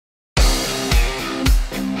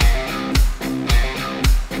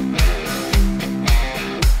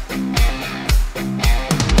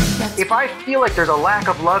if I feel like there's a lack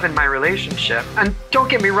of love in my relationship, and don't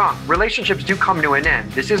get me wrong, relationships do come to an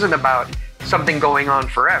end. This isn't about something going on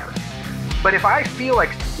forever. But if I feel like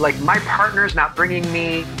my partner's not bringing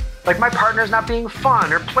me, like my partner's not being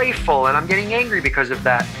fun or playful, and I'm getting angry because of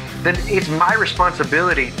that, then it's my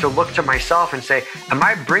responsibility to look to myself and say, am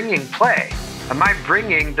I bringing play? Am I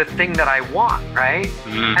bringing the thing that I want, right?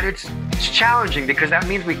 And it's challenging because that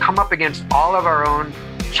means we come up against all of our own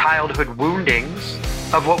childhood woundings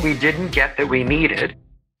of what we didn't get that we needed.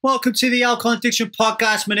 Welcome to the Alcohol Addiction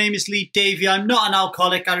Podcast. My name is Lee Davey. I'm not an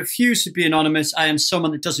alcoholic. I refuse to be anonymous. I am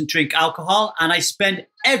someone that doesn't drink alcohol, and I spend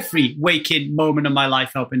every waking moment of my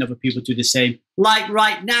life helping other people do the same. Like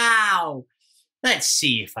right now. Let's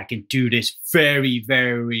see if I can do this very,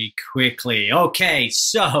 very quickly. Okay,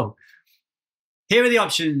 so here are the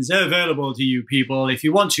options available to you people. If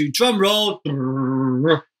you want to, drum roll,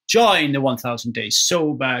 join the 1000 Days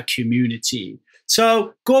Sober community.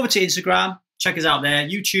 So go over to Instagram, check us out there.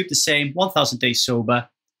 YouTube, the same, 1000 Days Sober.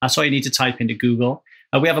 That's all you need to type into Google.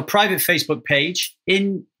 We have a private Facebook page.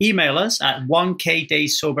 Email us at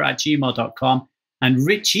 1kdayssober@gmail.com. And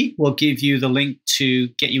Richie will give you the link to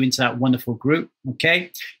get you into that wonderful group,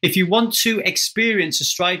 okay? If you want to experience the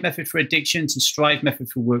Strive Method for Addictions and Strive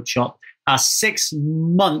Method for Workshop, our 6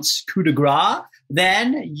 months coup de grace,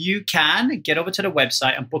 then you can get over to the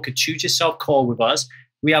website and book a Choose Yourself call with us.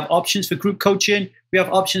 We have options for group coaching. We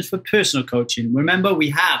have options for personal coaching. Remember,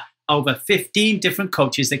 we have over 15 different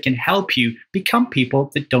coaches that can help you become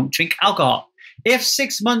people that don't drink alcohol. If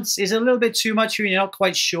 6 months is a little bit too much and you're not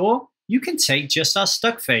quite sure, you can take just our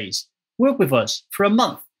stuck phase. Work with us for a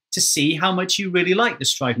month to see how much you really like the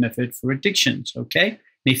Strive Method for Addictions, okay?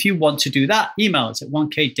 And if you want to do that, email us at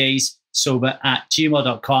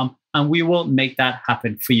 1kdayssober@gmail.com and we will make that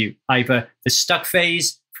happen for you. Either the stuck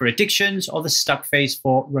phase for addictions or the stuck phase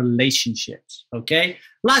for relationships, okay?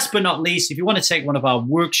 Last but not least, if you want to take one of our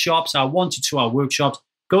workshops, our 1 to 2 hour workshops,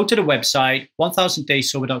 go to the website,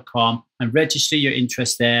 1000dayssober.com and register your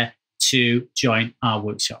interest there to join our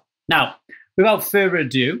workshop. Now, without further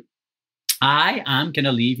ado, I am going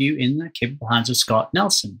to leave you in the capable hands of Scott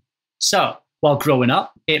Nelson. So, while growing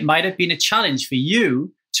up, it might have been a challenge for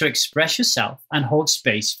you to express yourself and hold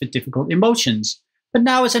space for difficult emotions. But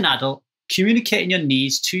now as an adult, communicating your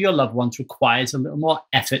needs to your loved ones requires a little more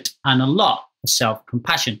effort and a lot of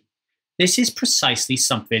self-compassion. This is precisely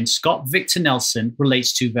something Scott Victor Nelson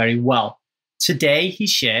relates to very well. Today, he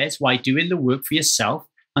shares why doing the work for yourself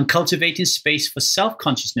and cultivating space for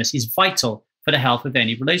self-consciousness is vital for the health of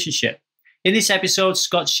any relationship. In this episode,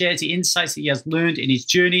 Scott shares the insights that he has learned in his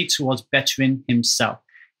journey towards bettering himself.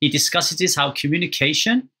 He discusses how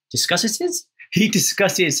communication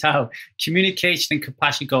and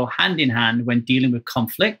compassion go hand in hand when dealing with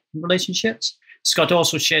conflict in relationships. Scott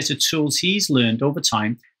also shares the tools he's learned over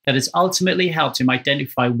time that has ultimately helped him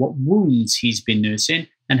identify what wounds he's been nursing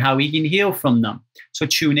and how he can heal from them. So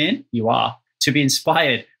tune in, to be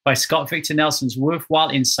inspired by Scott Victor Nelson's worthwhile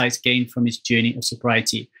insights gained from his journey of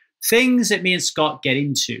sobriety. Things that me and Scott get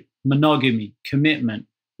into: monogamy, commitment,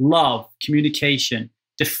 love, communication,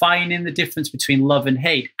 defining the difference between love and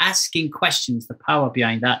hate, asking questions, the power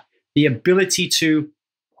behind that, the ability to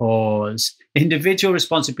pause, individual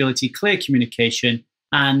responsibility, clear communication,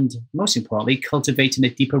 and most importantly, cultivating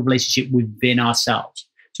a deeper relationship within ourselves.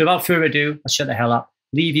 So without further ado, I'll shut the hell up.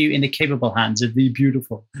 Leave you in the capable hands of the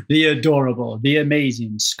beautiful, the adorable, the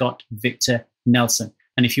amazing Scott Victor Nelson.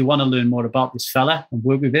 And if you want to learn more about this fella and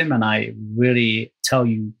work with him, and I really tell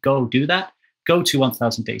you, go do that, go to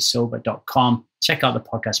 1000dayssober.com, check out the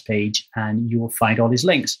podcast page, and you will find all his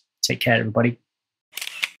links. Take care, everybody.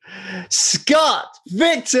 Scott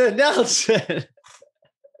Victor Nelson,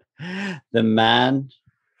 the man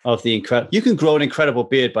of the incredible. You can grow an incredible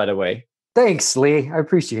beard, by the way. Thanks, Lee. I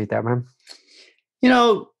appreciate that, man. You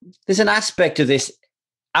know, there's an aspect of this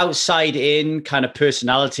outside in kind of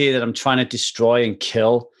personality that I'm trying to destroy and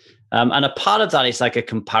kill. And a part of that is like a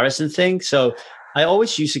comparison thing. So I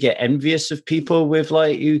always used to get envious of people with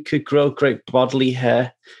like, you could grow great bodily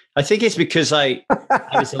hair. I think it's because I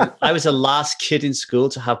was the last kid in school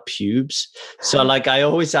to have pubes. So like, I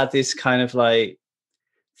always had this kind of like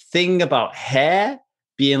thing about hair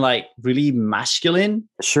being like really masculine.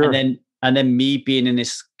 Sure. And then me being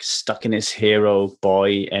stuck in this hero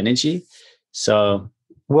boy energy. So,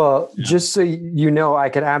 well, just so you know, I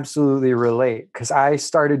can absolutely relate because I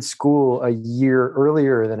started school a year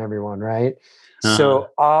earlier than everyone, right? Uh-huh. So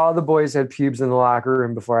all the boys had pubes in the locker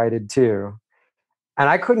room before I did too. And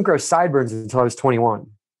I couldn't grow sideburns until I was 21.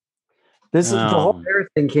 The whole hair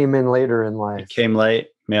thing came in later in life. It came late.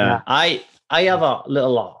 Yeah. I have a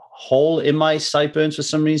little hole in my sideburns for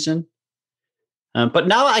some reason. But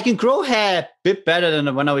now I can grow hair a bit better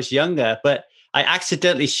than when I was younger. But I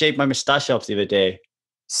accidentally shaved my mustache off the other day.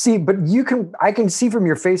 See, but I can see from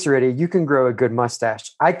your face already, you can grow a good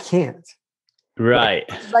mustache. I can't. Right.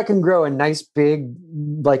 Like, I can grow a nice big,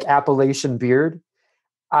 like Appalachian beard.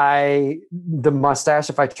 The mustache,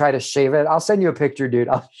 if I try to shave it, I'll send you a picture, dude.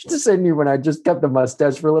 I'll just send you when I just kept the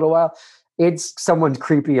mustache for a little while. It's someone's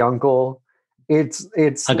creepy uncle. It's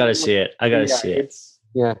I gotta see it. I gotta see it.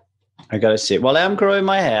 Yeah. I gotta see it. Well, I am growing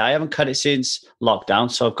my hair. I haven't cut it since lockdown,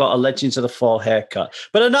 so I've got a Legends of the Fall haircut.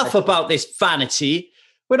 But enough about this vanity.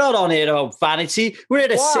 We're not on here about vanity. We're here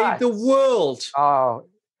to save the world. Oh,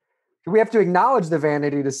 we have to acknowledge the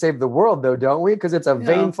vanity to save the world, though, don't we? Because it's a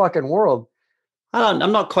vain fucking world.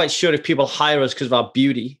 I'm not quite sure if people hire us because of our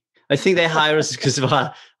beauty. I think they hire us because of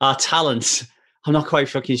our talents. I'm not quite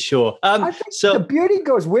fucking sure. I think the beauty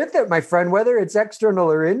goes with it, my friend, whether it's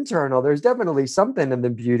external or internal. There's definitely something in the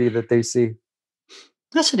beauty that they see.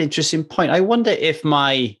 That's an interesting point. I wonder if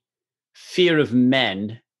my fear of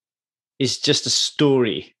men is just a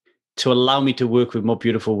story to allow me to work with more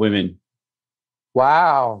beautiful women.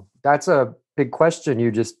 Wow. That's a big question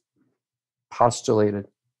you just postulated.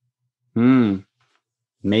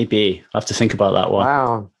 Maybe. I'll have to think about that one.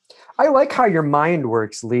 Wow. I like how your mind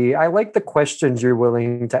works, Lee. I like the questions you're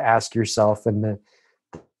willing to ask yourself and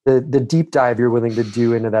the deep dive you're willing to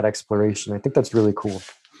do into that exploration. I think that's really cool.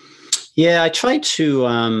 Yeah, I try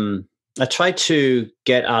to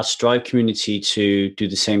get our Strive community to do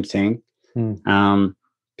the same thing.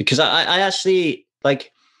 Because I actually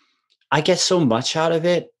I get so much out of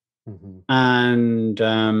it. And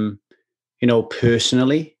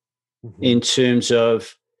personally, in terms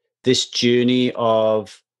of this journey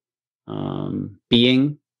of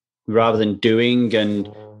being rather than doing, and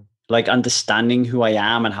understanding who I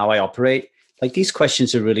am and how I operate. Like, these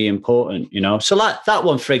questions are really important, So that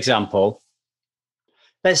one, for example,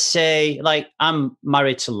 let's say I'm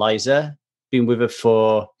married to Liza, been with her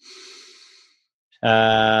for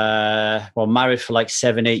married for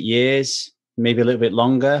 7-8 years, maybe a little bit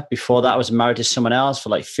longer. Before that, I was married to someone else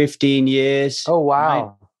for 15 years. Oh,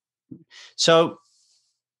 wow. Right? So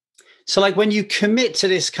when you commit to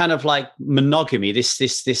this kind of monogamy,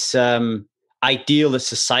 this ideal that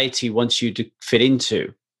society wants you to fit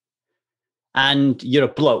into, and you're a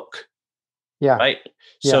bloke. Yeah. Right.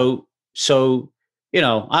 Yeah. So, I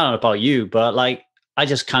don't know about you, but I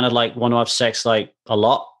just kind of want to have sex a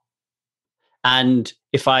lot. And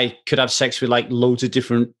if I could have sex with loads of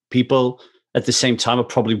different people at the same time, I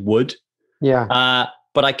probably would. Yeah.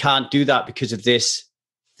 But I can't do that because of this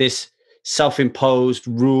self-imposed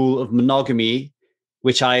rule of monogamy,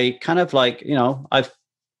 which I kind of I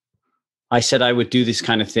said I would do this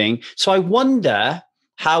kind of thing. So I wonder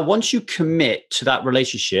how, once you commit to that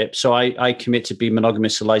relationship, so I commit to be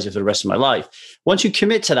monogamous to Liza for the rest of my life. Once you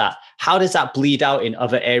commit to that, how does that bleed out in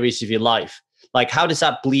other areas of your life? How does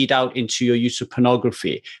that bleed out into your use of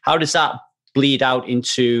pornography? How does that bleed out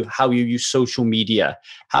into how you use social media?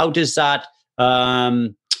 How does that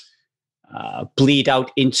bleed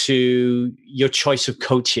out into your choice of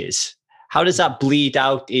coaches? How does that bleed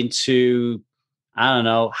out into, I don't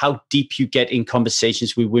know, how deep you get in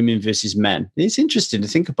conversations with women versus men? It's interesting to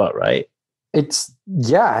think about, right?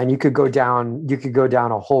 And you could go down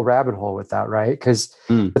a whole rabbit hole with that, right? Because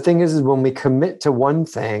the thing is when we commit to one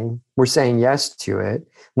thing, we're saying yes to it.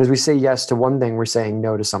 And as we say yes to one thing, we're saying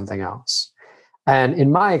no to something else. And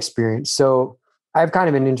in my experience, so I have kind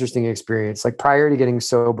of an interesting experience. Prior to getting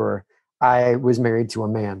sober, I was married to a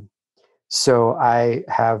man. So I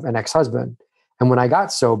have an ex-husband. And when I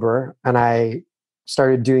got sober and I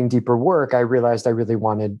started doing deeper work, I realized I really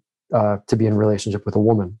wanted to be in a relationship with a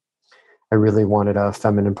woman. I really wanted a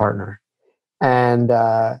feminine partner. And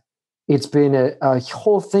it's been a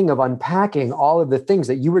whole thing of unpacking all of the things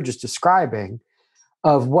that you were just describing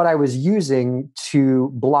of what I was using to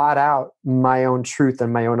blot out my own truth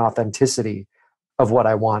and my own authenticity of what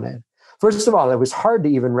I wanted. First of all, it was hard to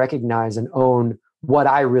even recognize and own what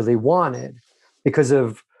I really wanted because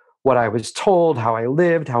of what I was told, how I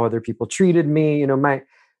lived, how other people treated me.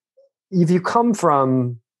 If you come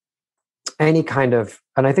from any kind of,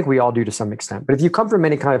 and I think we all do to some extent, but if you come from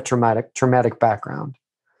any kind of traumatic background,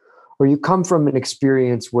 or you come from an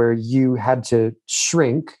experience where you had to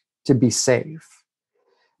shrink to be safe,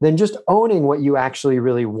 then just owning what you actually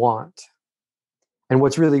really want and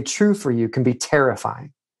what's really true for you can be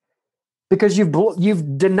terrifying. Because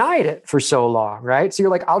you've denied it for so long, right? So you're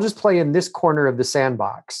like, I'll just play in this corner of the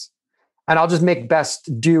sandbox and I'll just make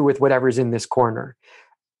best do with whatever's in this corner.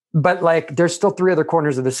 But there's still 3 other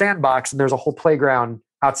corners of the sandbox and there's a whole playground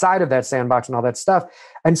outside of that sandbox and all that stuff.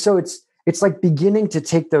 And so it's like beginning to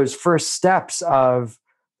take those first steps of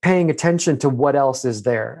paying attention to what else is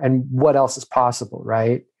there and what else is possible,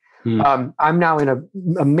 right? I'm now in an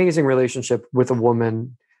amazing relationship with a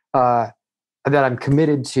woman that I'm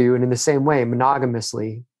committed to, and in the same way,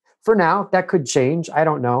 monogamously. For now, that could change. I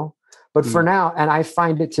don't know. But for now, and I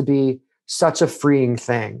find it to be such a freeing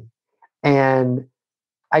thing. And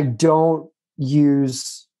I don't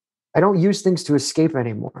use things to escape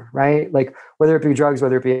anymore, right? Like whether it be drugs,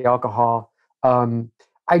 whether it be alcohol.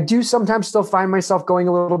 I do sometimes still find myself going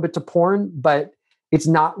a little bit to porn, but it's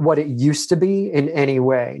not what it used to be in any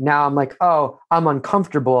way. Now I'm like, oh, I'm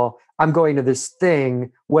uncomfortable. I'm going to this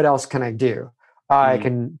thing. What else can I do? I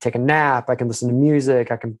can take a nap. I can listen to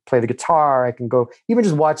music. I can play the guitar. I can go, even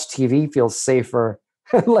just watch TV feels safer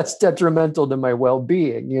and less detrimental to my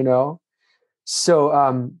well-being, you know? So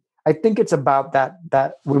I think it's about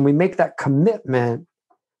that when we make that commitment,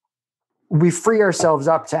 we free ourselves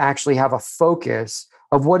up to actually have a focus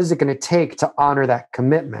of what is it going to take to honor that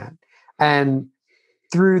commitment. And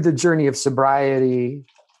through the journey of sobriety,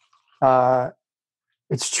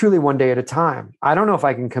 it's truly one day at a time. I don't know if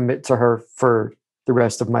I can commit to her for the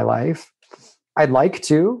rest of my life. I'd like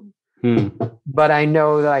to, but I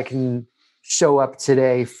know that I can show up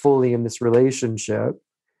today fully in this relationship.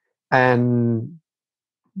 And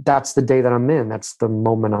that's the day that I'm in. That's the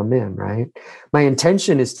moment I'm in, right? My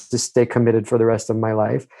intention is to stay committed for the rest of my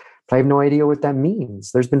life, but I have no idea what that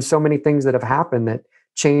means. There's been so many things that have happened that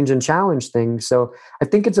change and challenge things. So I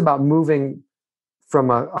think it's about moving from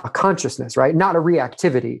a consciousness, right? Not a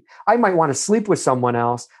reactivity. I might want to sleep with someone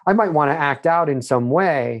else. I might want to act out in some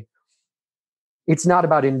way. It's not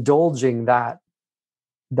about indulging that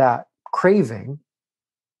craving,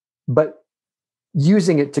 but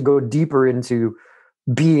using it to go deeper into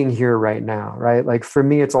being here right now, right? Like for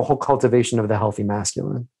me, it's a whole cultivation of the healthy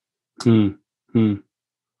masculine.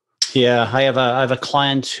 Yeah, I have a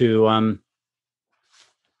client who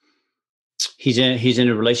he's in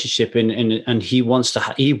a relationship and he wants to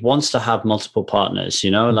have multiple partners,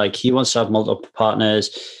 you know, like he wants to have multiple partners.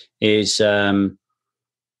 His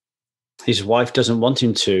wife doesn't want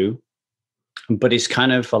him to, but he's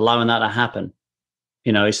kind of allowing that to happen.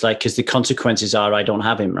 You know, it's like, because the consequences are I don't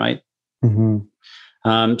have him, right?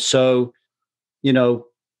 So, you know,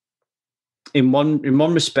 in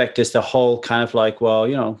one respect, there's the whole kind of like, well,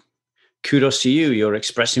 you know, kudos to you. You're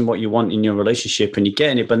expressing what you want in your relationship and you're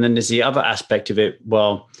getting it. But then there's the other aspect of it.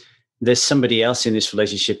 Well, there's somebody else in this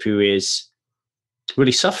relationship who is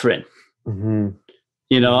really suffering,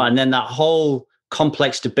 you know, and then that whole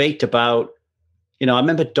complex debate about, you know, I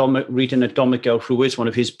remember reading a Don Miguel Ruiz, one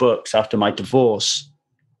of his books after my divorce,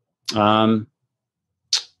 and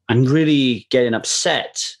really getting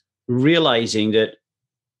upset, realizing that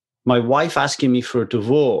my wife asking me for a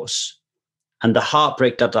divorce and the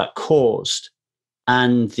heartbreak that caused,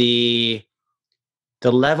 and the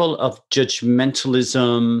level of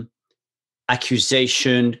judgmentalism,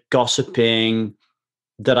 accusation, gossiping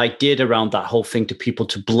that I did around that whole thing to people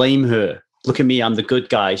to blame her. Look at me, I'm the good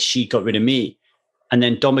guy. She got rid of me. And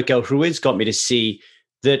then Don Miguel Ruiz got me to see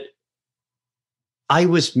that I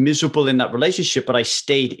was miserable in that relationship, but I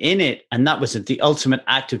stayed in it. And that was the ultimate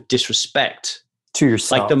act of disrespect. To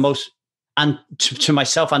yourself. Like the most, and to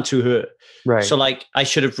myself and to her. Right. So like I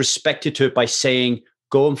should have respected her by saying,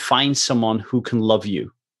 go and find someone who can love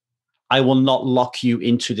you. I will not lock you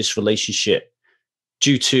into this relationship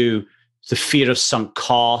due to the fear of sunk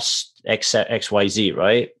cost, XYZ,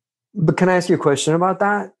 right? But can I ask you a question about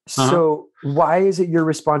that? So why is it your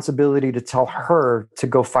responsibility to tell her to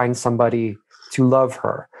go find somebody to love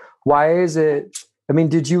her? Why is it, I mean,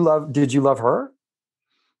 did you love her?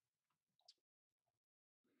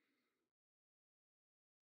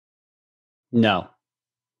 No.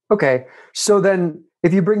 Okay. So then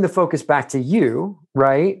if you bring the focus back to you,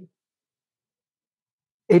 right?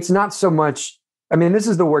 It's not so much, I mean, this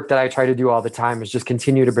is the work that I try to do all the time, is just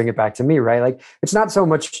continue to bring it back to me, right? Like, it's not so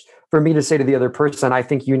much for me to say to the other person, I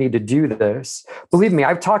think you need to do this. Believe me,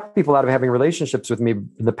 I've talked people out of having relationships with me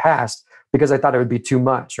in the past because I thought it would be too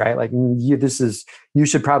much, right? Like, you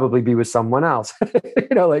should probably be with someone else, you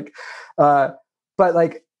know, like, but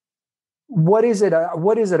like, what is it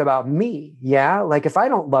about me? Yeah. Like if I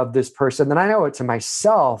don't love this person, then I owe it to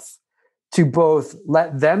myself to both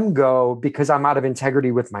let them go because I'm out of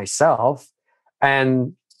integrity with myself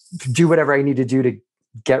and do whatever I need to do to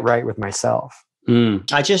get right with myself.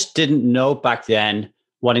 I just didn't know back then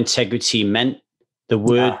what integrity meant. The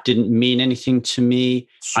word didn't mean anything to me.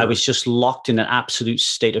 Sure. I was just locked in an absolute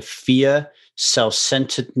state of fear,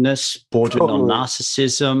 self-centeredness, bordering on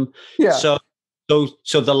narcissism. Yeah. So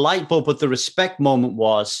the light bulb of the respect moment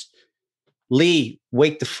was, Lee,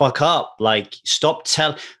 wake the fuck up. Like, stop.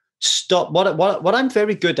 What I'm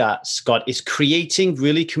very good at, Scott, is creating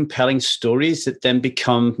really compelling stories that then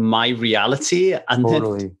become my reality. And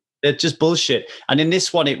then they're just bullshit. And in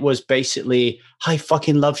this one, it was basically, I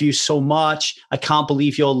fucking love you so much. I can't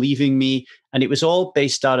believe you're leaving me. And it was all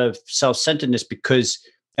based out of self-centeredness because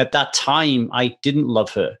at that time, I didn't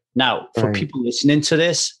love her. Now, for people listening to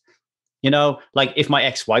this, like if my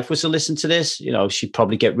ex-wife was to listen to this, she'd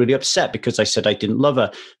probably get really upset because I said I didn't love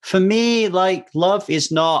her. For me, like, love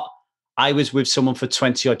is not, I was with someone for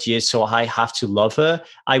 20 odd years, so I have to love her.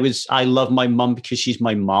 I love my mom because she's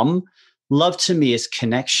my mom. Love to me is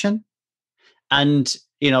connection. And,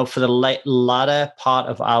 for the latter part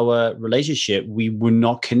of our relationship, we were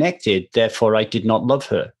not connected. Therefore, I did not love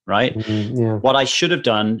her, right? What I should have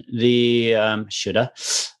done,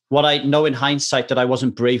 what I know in hindsight that I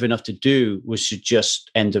wasn't brave enough to do was to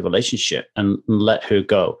just end the relationship and let her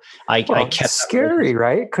go. I kept it's scary,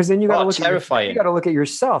 right? Because then you got to look terrifying. You got to look at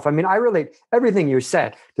yourself. I mean, I relate everything you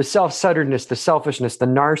said: the self-centeredness, the selfishness, the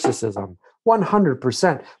narcissism,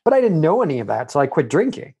 100%. But I didn't know any of that, so I quit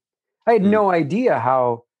drinking. I had no idea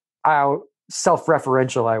how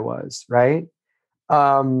self-referential I was, right?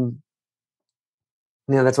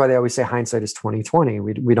 That's why they always say hindsight is 20/20.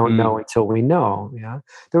 We don't know until we know. Yeah.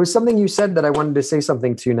 There was something you said that I wanted to say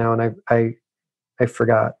something to now, and I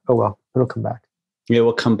forgot. Oh well, it'll come back. Yeah,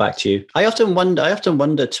 we'll come back to you. I often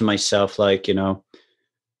wonder to myself, like,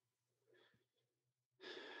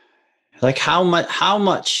 like how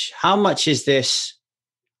much is this?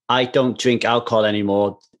 I don't drink alcohol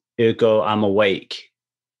anymore, ergo I'm awake.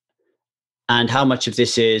 And how much of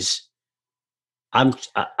this is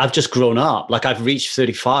I've just grown up, like I've reached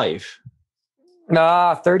 35.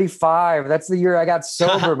 35. That's the year I got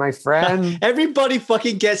sober, my friend. Everybody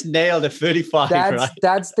fucking gets nailed at 35, right?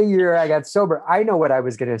 That's the year I got sober. I know what I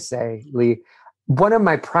was going to say, Lee. One of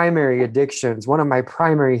my primary addictions, one of my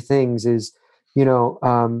primary things is,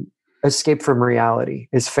 escape from reality,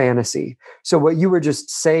 is fantasy. So what you were just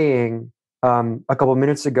saying a couple of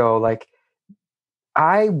minutes ago, like,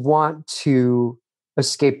 I want to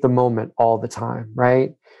escape the moment all the time,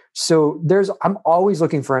 right? So I'm always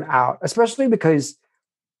looking for an out, especially because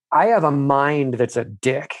I have a mind that's a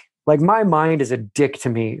dick. Like, my mind is a dick to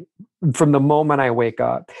me from the moment I wake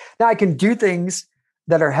up. Now, I can do things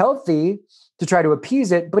that are healthy to try to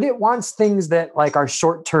appease it, but it wants things that like are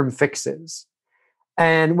short-term fixes.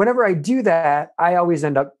 And whenever I do that, I always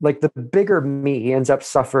end up, like, the bigger me ends up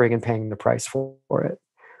suffering and paying the price for it.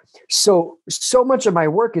 So much of my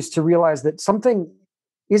work is to realize that something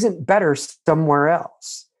isn't better somewhere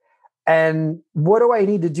else. And what do I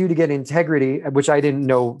need to do to get integrity, which I didn't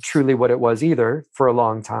know truly what it was either for a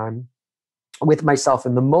long time, with myself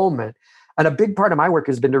in the moment. And a big part of my work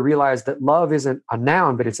has been to realize that love isn't a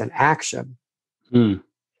noun, but it's an action.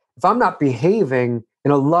 If I'm not behaving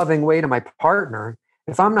in a loving way to my partner,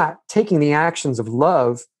 if I'm not taking the actions of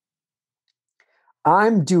love,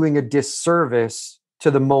 I'm doing a disservice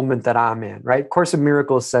to the moment that I'm in, right? Course in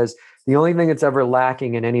Miracles says the only thing that's ever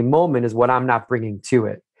lacking in any moment is what I'm not bringing to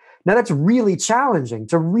it. Now, that's really challenging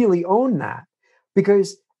to really own that,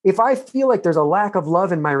 because if I feel like there's a lack of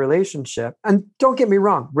love in my relationship, and don't get me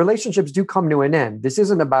wrong, relationships do come to an end. This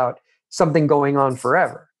isn't about something going on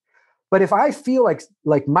forever. But if I feel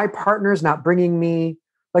like my partner's not bringing me,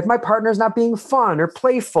 like my partner's not being fun or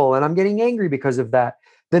playful, and I'm getting angry because of that,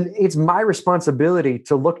 then it's my responsibility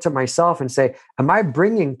to look to myself and say, am I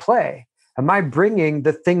bringing play? Am I bringing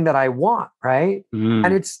the thing that I want, right?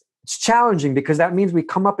 And it's challenging because that means we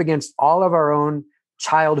come up against all of our own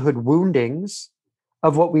childhood woundings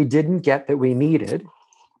of what we didn't get that we needed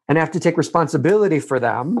and have to take responsibility for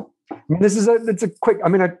them. I mean,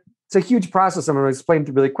 it's a huge process. I'm going to explain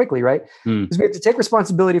it really quickly, right? Because we have to take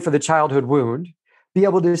responsibility for the childhood wound, be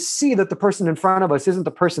able to see that the person in front of us isn't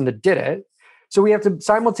the person that did it. So we have to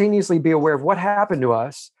simultaneously be aware of what happened to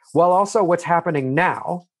us while also what's happening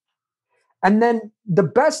now. And then the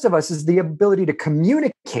best of us is the ability to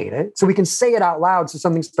communicate it so we can say it out loud so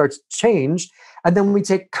something starts to change. And then we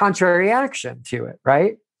take contrary action to it,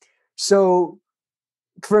 right? So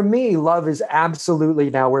for me, love is absolutely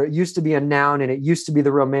now where it used to be a noun and it used to be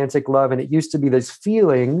the romantic love and it used to be those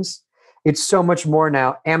feelings. It's so much more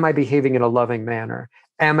now. Am I behaving in a loving manner?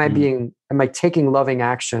 Am I taking loving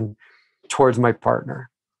action towards my partner?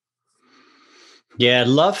 Yeah,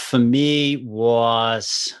 love for me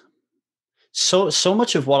was so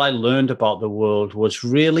much of what I learned about the world was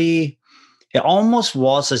really, it almost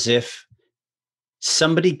was as if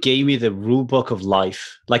somebody gave me the rule book of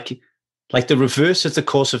life. Like like the reverse of the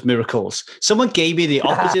Course of Miracles. Someone gave me the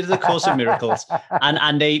opposite of the Course of Miracles,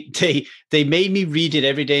 and they made me read it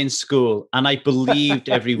every day in school, and I believed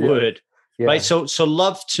every word. Yeah. Right. So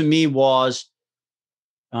love to me was,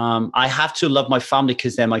 I have to love my family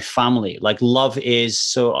because they're my family. Like love is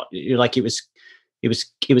so like it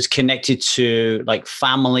was connected to like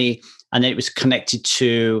family, and then it was connected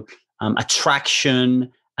to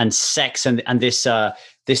attraction and sex, and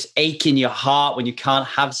this ache in your heart when you can't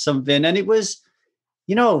have something. And it was,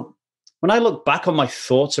 when I look back on my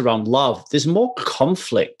thoughts around love, there's more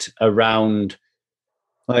conflict around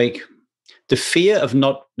like the fear of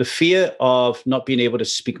not being able to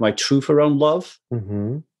speak my truth around love.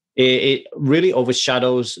 Mm-hmm. It really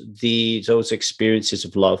overshadows those experiences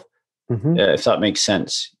of love, if that makes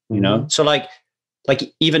sense. So like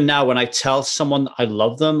even now when I tell someone I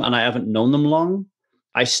love them and I haven't known them long,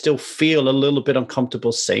 I still feel a little bit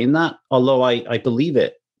uncomfortable saying that, although I believe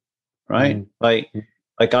it, right?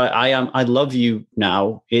 I love you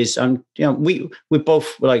now is, we're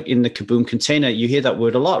both like in the Kaboom container. You hear that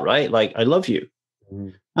word a lot, right? Like I love you.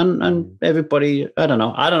 And everybody, I don't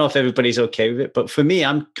know if everybody's okay with it, but for me,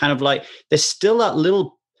 I'm kind of like, there's still that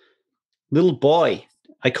little boy,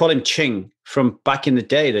 I call him Ching, from back in the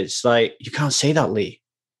day. That's like, you can't say that, Lee.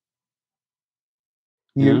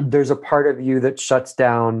 There's a part of you that shuts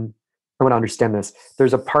down. I want to understand this.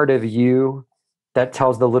 There's a part of you that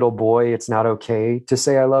tells the little boy it's not okay to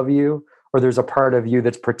say I love you, or there's a part of you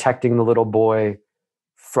that's protecting the little boy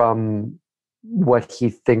from what he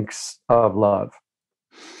thinks of love.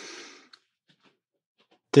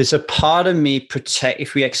 There's a part of me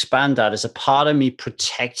if we expand that, there's a part of me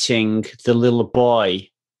protecting the little boy.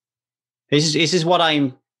 This is what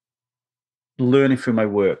I'm learning through my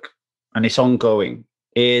work, and it's ongoing,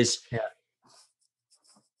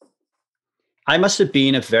 I must have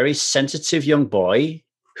been a very sensitive young boy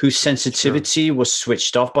whose sensitivity was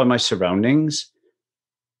switched off by my surroundings,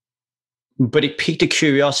 but it piqued a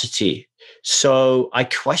curiosity. So I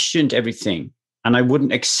questioned everything and I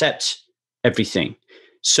wouldn't accept everything.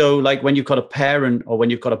 So like when you've got a parent, or when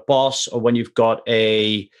you've got a boss, or when you've got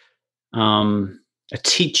a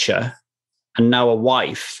teacher and now a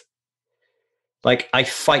wife, like I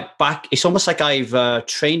fight back. It's almost like I've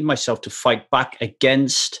trained myself to fight back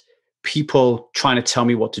against people trying to tell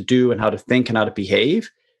me what to do and how to think and how to behave.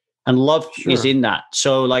 And love is in that.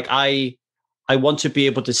 So like I want to be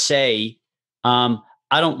able to say, I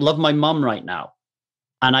don't love my mom right now.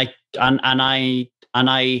 And I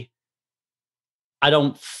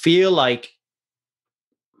don't feel like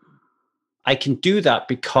I can do that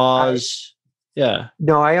because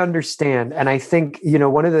No, I understand. And I think,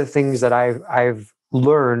 one of the things that I've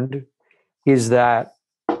learned is that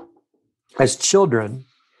as children,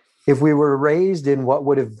 if we were raised in what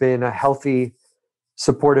would have been a healthy,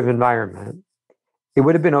 supportive environment, it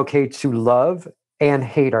would have been okay to love and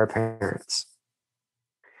hate our parents,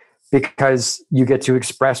 because you get to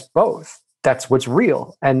express both. That's what's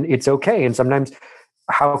real, and it's okay. And sometimes,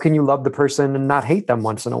 how can you love the person and not hate them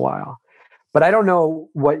once in a while? But I don't know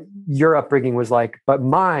what your upbringing was like, but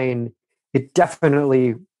mine, it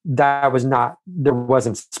definitely, there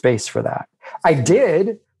wasn't space for that. I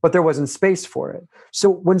did, but there wasn't space for it. So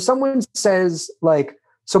when someone says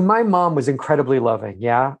so my mom was incredibly loving.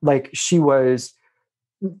 Yeah. Like she was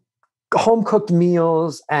home cooked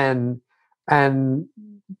meals and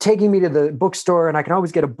taking me to the bookstore, and I can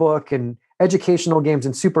always get a book, and educational games,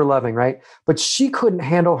 and super loving. Right. But she couldn't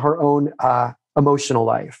handle her own emotional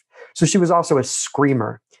life. So she was also a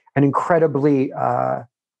screamer and incredibly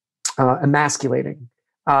emasculating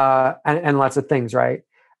and lots of things. Right.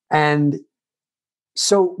 And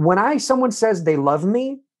so when someone says they love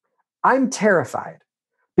me, I'm terrified,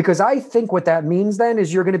 because I think what that means then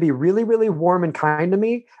is you're going to be really, really warm and kind to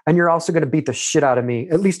me, and you're also going to beat the shit out of me,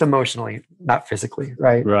 at least emotionally, not physically,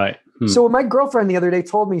 right? Right. So when my girlfriend the other day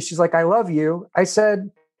told me, she's like, I love you, I said,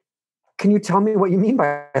 can you tell me what you mean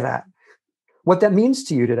by that? What that means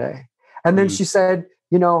to you today? And then she said,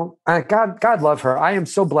 God love her. I am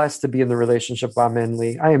so blessed to be in the relationship I'm in,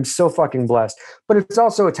 Lee. I am so fucking blessed. But it's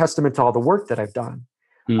also a testament to all the work that I've done.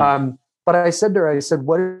 But I said to her,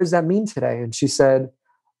 what does that mean today? And she said,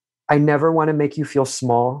 I never want to make you feel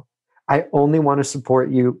small. I only want to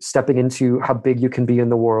support you stepping into how big you can be in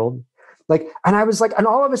the world. And I was like, and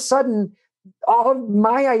all of a sudden, all of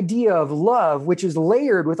my idea of love, which is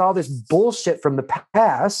layered with all this bullshit from the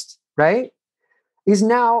past, right, is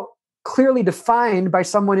now clearly defined by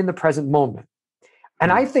someone in the present moment.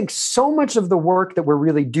 And I think so much of the work that we're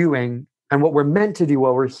really doing and what we're meant to do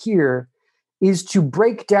while we're here is to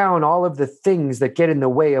break down all of the things that get in the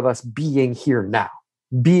way of us being here now,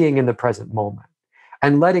 being in the present moment.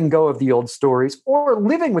 and letting go of the old stories, or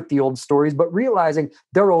living with the old stories, but realizing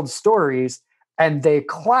they're old stories and they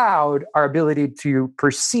cloud our ability to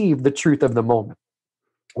perceive the truth of the moment.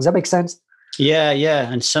 Does that make sense? Yeah,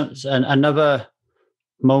 yeah. And another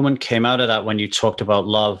moment came out of that when you talked about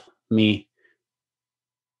love. Make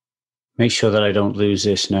sure that I don't lose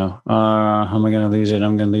this now. How am I going to lose it?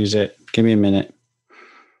 I'm going to lose it. Give me a minute.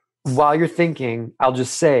 While you're thinking, I'll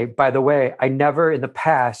just say, by the way, I never in the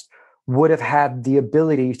past would have had the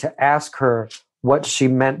ability to ask her what she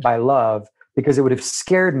meant by love, because it would have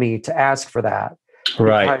scared me to ask for that.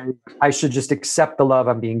 Right. I should just accept the love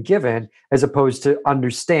I'm being given, as opposed to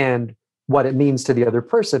understand what it means to the other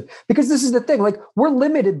person. Because this is the thing, like, we're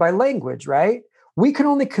limited by language, right? We can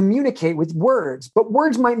only communicate with words, but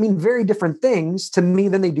words might mean very different things to me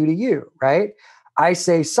than they do to you, right? I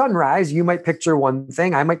say sunrise, you might picture one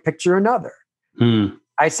thing, I might picture another.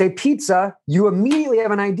 I say pizza, you immediately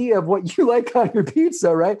have an idea of what you like on your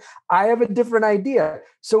pizza, right? I have a different idea.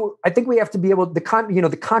 So I think we have to be able, the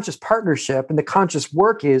conscious partnership and the conscious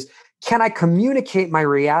work is, can I communicate my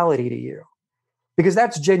reality to you? Because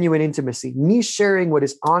that's genuine intimacy. Me sharing what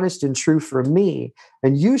is honest and true for me,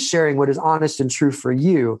 and you sharing what is honest and true for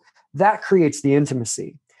you, that creates the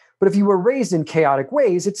intimacy. But if you were raised in chaotic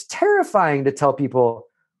ways, it's terrifying to tell people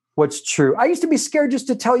what's true. I used to be scared just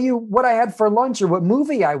to tell you what I had for lunch or what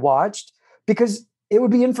movie I watched, because it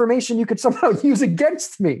would be information you could somehow use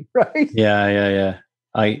against me, right? Yeah.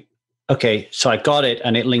 Okay, so I got it,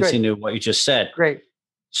 and it links Great. into what you just said. Great.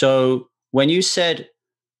 So when you said,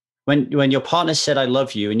 when your partner said, I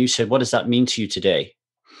love you, and you said, what does that mean to you today?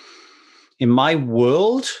 In my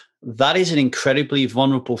world, that is an incredibly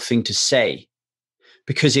vulnerable thing to say,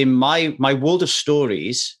 because in my world of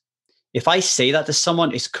stories, if I say that to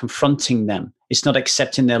someone, it's confronting them. It's not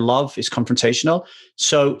accepting their love. It's confrontational.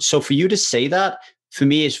 So for you to say that, for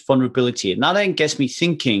me, is vulnerability. And that then gets me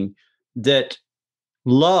thinking that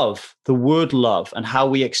love, the word love, and how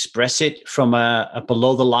we express it from a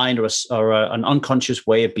below the line or an unconscious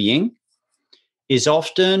way of being, is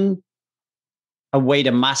often a way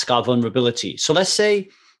to mask our vulnerability. So let's say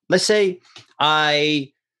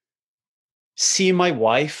I see my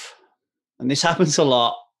wife, and this happens a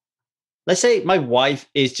lot. Let's say my wife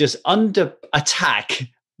is just under attack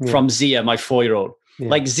from Zia, my 4-year-old. Yeah.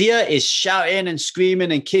 Like, Zia is shouting and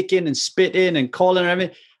screaming and kicking and spitting and calling her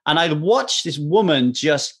everything. And I watch this woman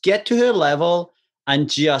just get to her level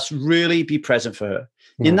and just really be present for her.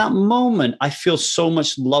 Yeah. In that moment, I feel so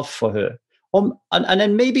much love for her. And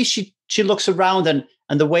then maybe she looks around, and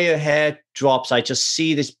the way her hair drops, I just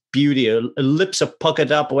see this beauty. Her lips are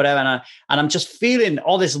puckered up or whatever. And I'm just feeling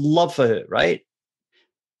all this love for her, right?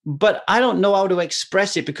 But I don't know how to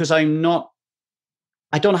express it, because I don't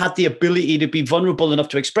have the ability to be vulnerable enough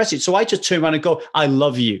to express it. So I just turn around and go, I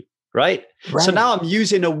love you, right? So now I'm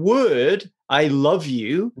using a word, I love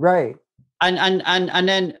you. Right. And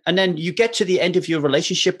then you get to the end of your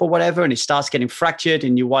relationship or whatever, and it starts getting fractured,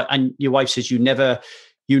 and your wife says, you never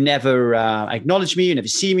acknowledge me, you never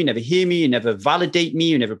see me, never hear me, you never validate me,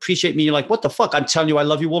 you never appreciate me. You're like, what the fuck? I'm telling you I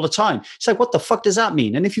love you all the time. It's like, what the fuck does that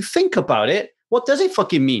mean? And if you think about it, what does it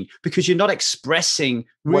fucking mean? Because you're not expressing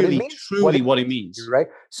really truly what it means. Right.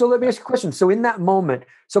 So let me ask you a question. So in that moment,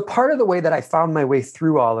 so part of the way that I found my way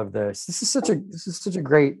through all of this is such a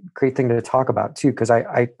great thing to talk about too, because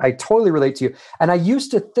I totally relate to you. And I used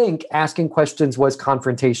to think asking questions was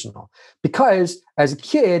confrontational, because as a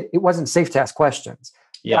kid, it wasn't safe to ask questions.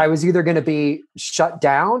 Yeah. I was either going to be shut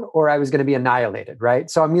down or I was going to be annihilated, right?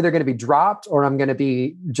 So I'm either going to be dropped or I'm going to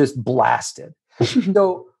be just blasted.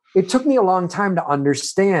 So it took me a long time to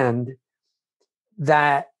understand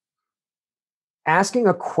that asking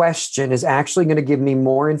a question is actually going to give me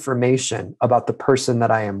more information about the person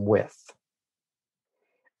that I am with.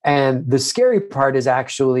 And the scary part is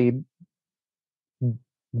actually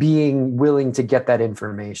being willing to get that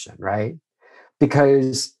information, right?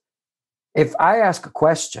 Because if I ask a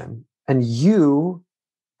question and you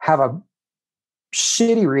have a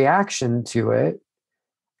shitty reaction to it,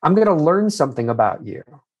 I'm going to learn something about you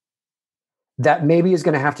that maybe is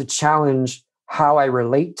going to have to challenge how I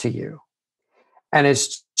relate to you. And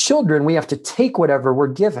as children, we have to take whatever we're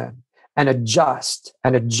given and adjust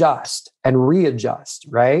and readjust,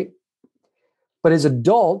 right? But as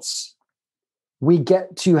adults, we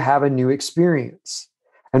get to have a new experience.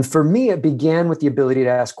 And for me, it began with the ability to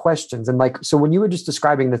ask questions. And so when you were just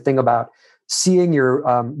describing the thing about seeing your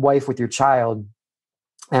wife with your child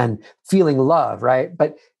and feeling love, right?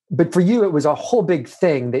 But for you, it was a whole big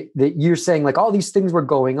thing that you're saying, like, all these things were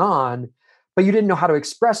going on, but you didn't know how to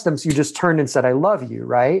express them. So you just turned and said, I love you,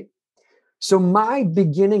 right? So my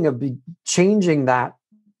beginning of changing that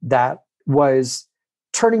was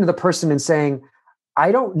turning to the person and saying,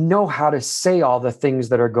 I don't know how to say all the things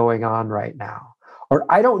that are going on right now, or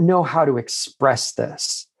I don't know how to express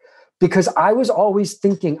this, because I was always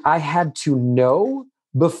thinking I had to know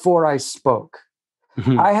before I spoke.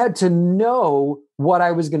 I had to know what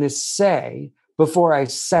I was going to say before I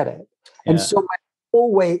said it. And so my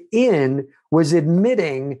whole way in was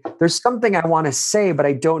admitting there's something I want to say, but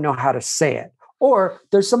I don't know how to say it. Or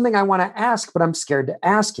there's something I want to ask, but I'm scared to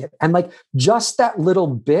ask it. And like just that little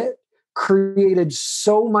bit created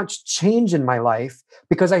so much change in my life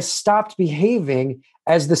because I stopped behaving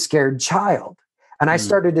as the scared child. And I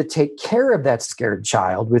started to take care of that scared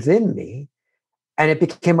child within me. And it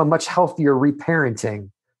became a much healthier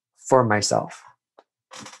reparenting for myself.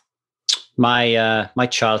 My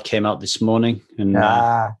child came out this morning, and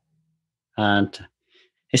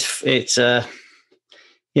it's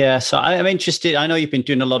yeah. So I'm interested. I know you've been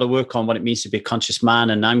doing a lot of work on what it means to be a conscious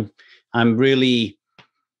man, and I'm really,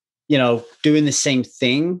 doing the same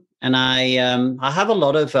thing. And I have a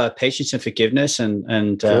lot of patience and forgiveness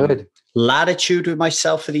and latitude with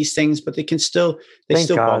myself for these things, but they still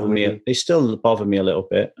bother me. They still bother me a little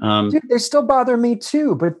bit. Dude, they still bother me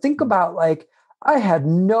too. But think about, like, I had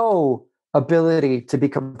no ability to be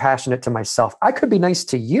compassionate to myself. I could be nice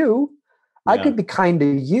to you. I could be kind to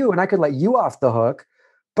you, and I could let you off the hook,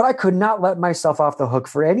 but I could not let myself off the hook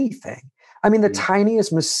for anything. I mean, the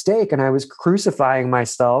tiniest mistake, and I was crucifying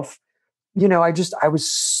myself. I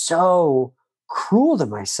was so cruel to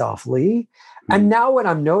myself, Lee. And now what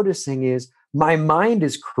I'm noticing is my mind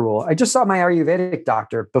is cruel. I just saw my Ayurvedic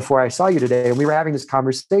doctor before I saw you today, and we were having this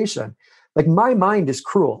conversation. Like, my mind is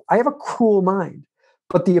cruel. I have a cruel mind,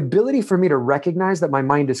 but the ability for me to recognize that my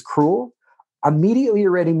mind is cruel immediately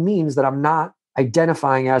already means that I'm not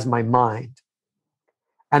identifying as my mind.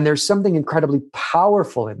 And there's something incredibly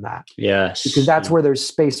powerful in that. Yes. Because that's where there's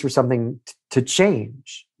space for something to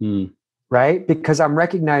change. Right? Because I'm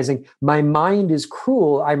recognizing my mind is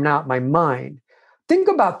cruel. I'm not my mind. Think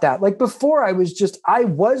about that. Like, before I was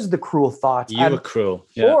the cruel thoughts. You were cruel.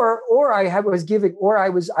 Yeah. Or I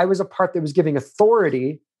was a part that was giving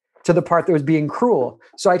authority to the part that was being cruel.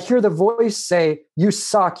 So I'd hear the voice say, "You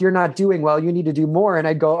suck. You're not doing well. You need to do more." And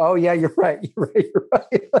I'd go, "Oh yeah, you're right. You're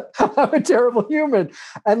right. I'm a terrible human."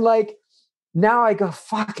 And like, now I go,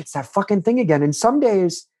 "Fuck, it's that fucking thing again." And some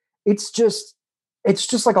days it's just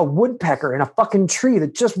like a woodpecker in a fucking tree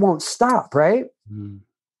that just won't stop, right?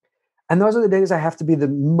 And those are the days I have to be the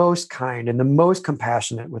most kind and the most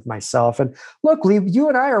compassionate with myself. And look, Lee, you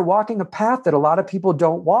and I are walking a path that a lot of people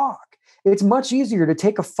don't walk. It's much easier to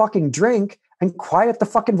take a fucking drink and quiet the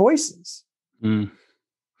fucking voices.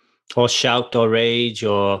 Or shout or rage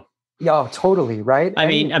or... Yeah, totally, right? I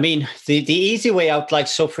mean, the easy way out, like,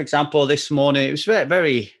 so for example, this morning, it was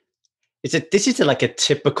very this is like a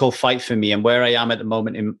typical fight for me, and where I am at the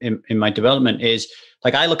moment in my development is,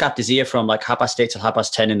 like, I look after Zia from like 8:30 till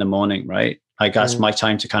 10:30 in the morning, right? Like, that's my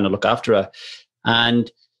time to kind of look after her.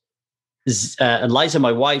 And Eliza,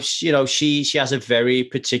 my wife, she has a very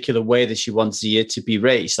particular way that she wants Zia to be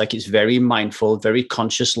raised. Like, it's very mindful, very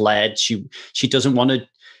conscious led. She doesn't want to,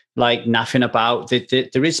 like, naffing about.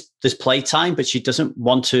 There's playtime, but she doesn't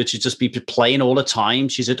want to just be playing all the time.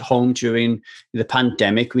 She's at home during the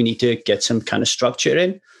pandemic. We need to get some kind of structure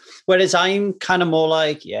in. Whereas I'm kind of more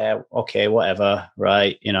like, yeah, okay, whatever,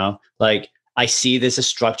 right? Like, I see there's a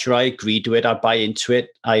structure. I agree to it. I buy into it.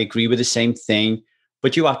 I agree with the same thing.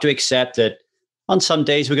 But you have to accept that on some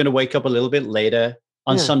days we're going to wake up a little bit later.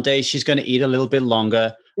 On some days she's going to eat a little bit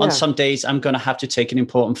longer. On some days I'm going to have to take an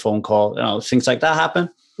important phone call. Things like that happen.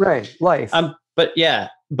 Right. Life. But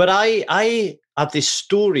I have this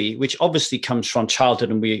story, which obviously comes from childhood,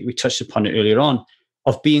 and we touched upon it earlier on,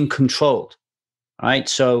 of being controlled. Right.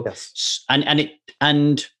 So,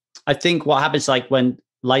 and I think what happens, like, when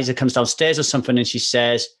Liza comes downstairs or something and she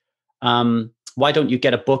says, why don't you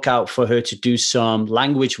get a book out for her to do some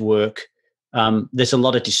language work? There's a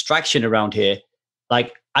lot of distraction around here.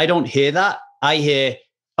 Like, I don't hear that. I hear,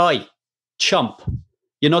 "Oi, chump,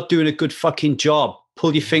 you're not doing a good fucking job.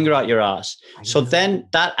 Pull your finger out your ass." So then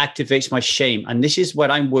that activates my shame. And this is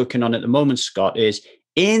what I'm working on at the moment, Scott, is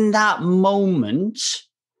in that moment,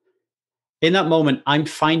 I'm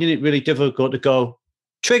finding it really difficult to go,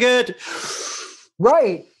 triggered.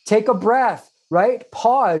 Right. Take a breath. Right.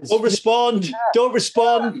 Pause. Don't respond. Don't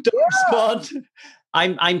respond. Don't respond.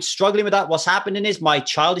 I'm struggling with that. What's happening is my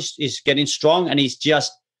child is getting strong, and he's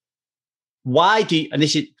just, and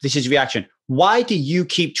this is reaction. Why do you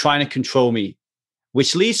keep trying to control me?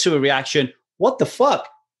 Which leads to a reaction. What the fuck?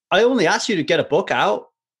 I only asked you to get a book out.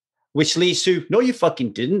 Which leads to, no, you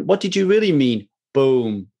fucking didn't. What did you really mean?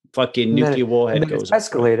 Boom. Fucking nuclear warhead goes.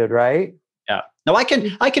 Escalated, right? Yeah. Now I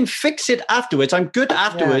can fix it afterwards. I'm good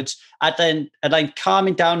afterwards at like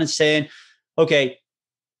calming down and saying, okay,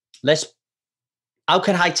 how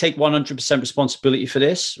can I take 100% responsibility for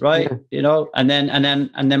this? Right. Yeah. You know, and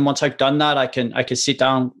then once I've done that, I can sit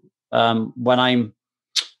down when I'm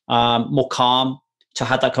more calm to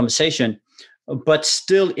have that conversation. But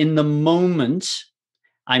still in the moment,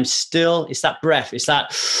 it's that breath. It's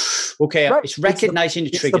that, okay, right. It's recognizing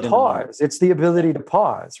the trigger. It's the pause. It's the ability to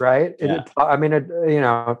pause, right? Yeah.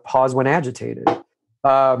 Pause when agitated,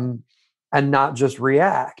 and not just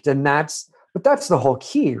react. But that's the whole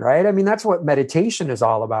key, right? I mean, that's what meditation is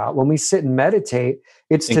all about. When we sit and meditate,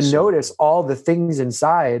 it's to notice all the things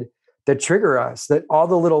inside that trigger us, that all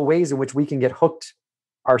the little ways in which we can get hooked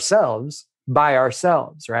ourselves by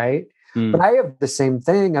ourselves, right? But I have the same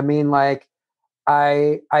thing. I mean, like,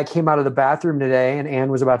 I came out of the bathroom today and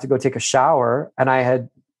Anne was about to go take a shower and I had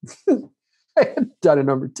done a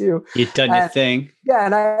number 2. You'd done your thing.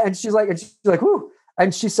 Yeah. And she's like, whoo.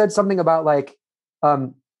 And she said something about like,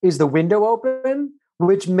 is the window open?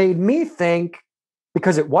 Which made me think,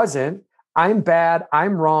 because it wasn't, I'm bad.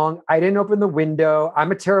 I'm wrong. I didn't open the window.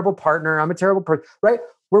 I'm a terrible partner. I'm a terrible person, right?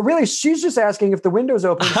 She's just asking if the window's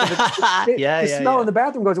open. So the smell in the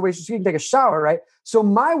bathroom goes away so she can take a shower, right? So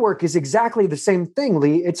my work is exactly the same thing,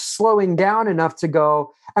 Lee. It's slowing down enough to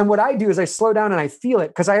go. And what I do is I slow down and I feel it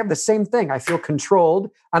because I have the same thing. I feel controlled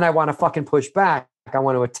and I want to fucking push back. I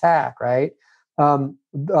want to attack, right?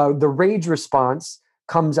 The rage response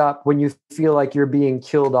comes up when you feel like you're being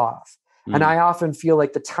killed off. And I often feel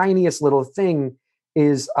like the tiniest little thing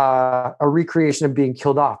is a recreation of being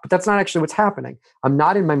killed off. But that's not actually what's happening. I'm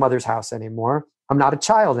not in my mother's house anymore. I'm not a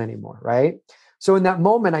child anymore, right? So in that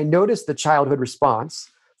moment, I noticed the childhood response.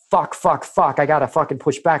 Fuck. I got to fucking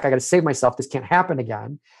push back. I got to save myself. This can't happen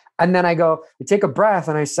again. And then I take a breath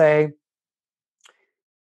and I say,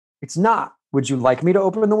 it's not. Would you like me to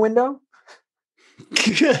open the window?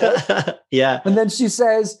 Yeah. And then she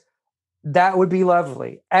says, that would be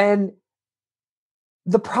lovely. And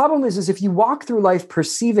the problem is if you walk through life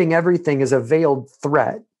perceiving everything as a veiled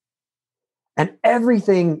threat and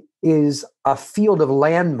everything is a field of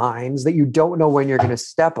landmines that you don't know when you're going to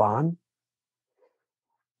step on,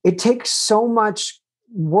 it takes so much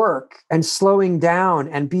work and slowing down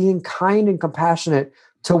and being kind and compassionate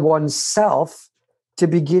to oneself to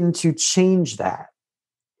begin to change that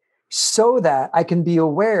so that I can be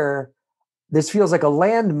aware this feels like a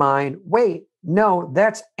landmine. Wait, no,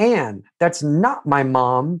 that's Anne. That's not my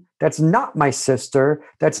mom. That's not my sister.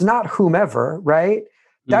 That's not whomever, right?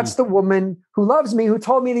 That's the woman who loves me, who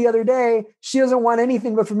told me the other day she doesn't want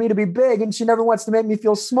anything but for me to be big and she never wants to make me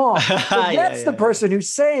feel small. That's the person who's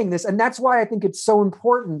saying this. And that's why I think it's so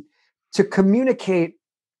important to communicate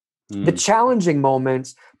the challenging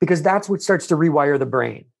moments, because that's what starts to rewire the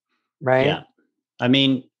brain, right? Yeah. I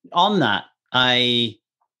mean, on that, I'm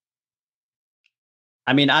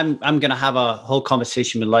going to have a whole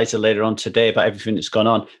conversation with Liza later on today about everything that's gone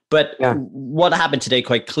on. But what happened today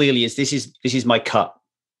quite clearly is this is my cup,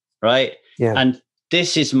 right? Yeah. And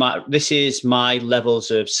this is my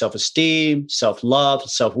levels of self-esteem, self-love,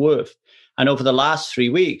 self-worth. And over the last 3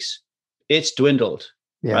 weeks, it's dwindled,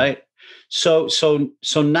 right? So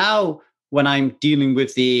now when I'm dealing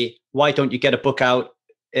with the why don't you get a book out?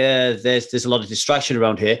 There's a lot of distraction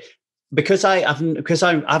around here. Because I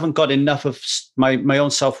haven't got enough of my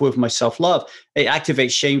own self-worth, my self-love, it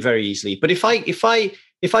activates shame very easily. But if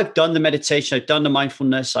I've done the meditation, I've done the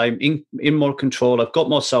mindfulness, I'm in more control, I've got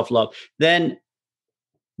more self-love, then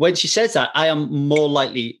when she says that, I am more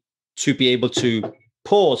likely to be able to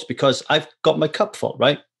pause because I've got my cup full,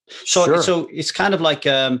 right? So it's kind of like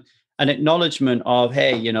an acknowledgement of,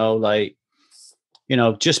 hey,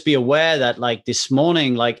 just be aware that like this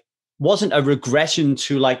morning, like, wasn't a regression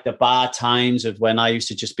to like the bad times of when I used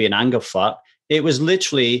to just be an anger fuck. It was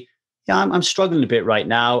literally, I'm struggling a bit right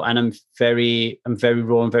now, and I'm very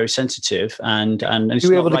raw and very sensitive. And it's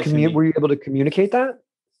were you able to communicate that?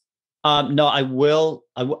 No, I will.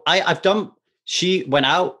 I've done. She went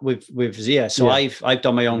out with Zia, so I've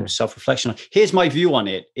done my own self-reflection. Here's my view on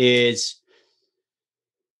it: is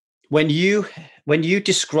when you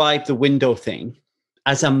describe the window thing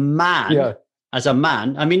as a man. Yeah. As a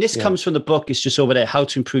man, I mean, this comes from the book. It's just over there, How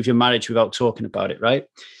to Improve Your Marriage Without Talking About It, right?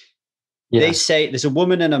 Yeah. They say there's a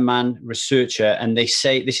woman and a man researcher, and they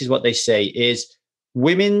say, this is what they say is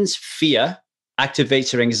women's fear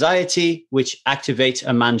activates her anxiety, which activates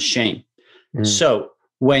a man's shame. So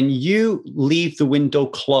when you leave the window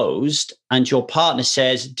closed and your partner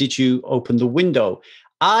says, did you open the window?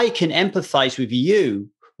 I can empathize with you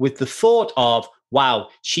with the thought of, wow,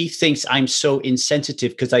 she thinks I'm so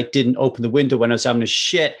insensitive because I didn't open the window when I was having a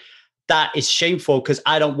shit. that is shameful because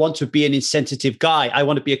I don't want to be an insensitive guy. I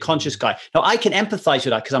want to be a conscious guy. Now, I can empathize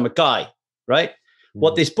with that because I'm a guy, right?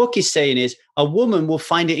 What this book is saying is a woman will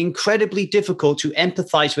find it incredibly difficult to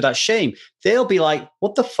empathize with that shame. They'll be like,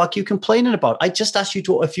 what the fuck are you complaining about? I just asked you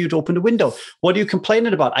if you'd open the window. What are you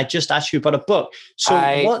complaining about? I just asked you about a book. So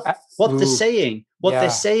what they're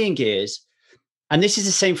saying is, and this is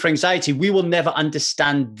the same for anxiety, we will never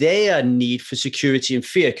understand their need for security and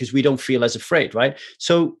fear because we don't feel as afraid, right?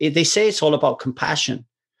 So they say it's all about compassion.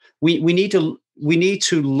 We need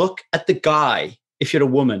to look at the guy if you're a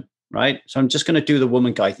woman, right? So I'm just going to do the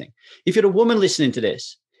woman guy thing. If you're a woman listening to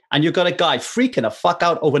this and you've got a guy freaking the fuck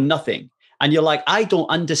out over nothing, and you're like, I don't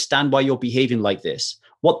understand why you're behaving like this.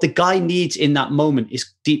 What the guy needs in that moment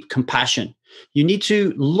is deep compassion. You need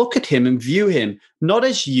to look at him and view him not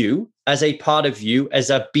as you, as a part of you, as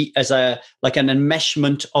a like an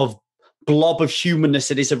enmeshment of blob of humanness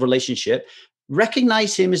that is a relationship.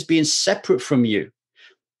 Recognize him as being separate from you,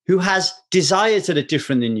 who has desires that are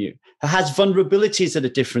different than you, who has vulnerabilities that are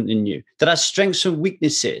different than you, that has strengths and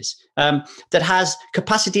weaknesses, that has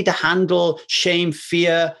capacity to handle shame,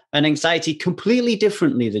 fear, and anxiety completely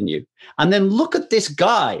differently than you. And then look at this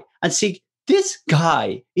guy and see, this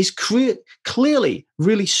guy is clearly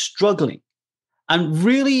really struggling, and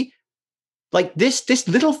really like this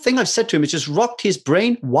little thing I've said to him has just rocked his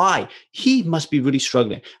brain. Why? He must be really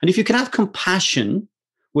struggling. And if you can have compassion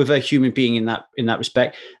with a human being in that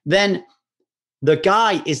respect, then the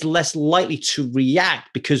guy is less likely to react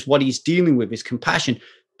because what he's dealing with is compassion.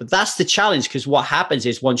 But that's the challenge, because what happens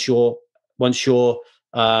is once your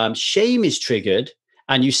shame is triggered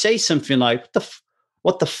and you say something like,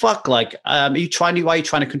 what the fuck? Like, why are you trying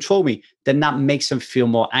to control me? Then that makes them feel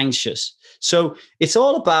more anxious. So it's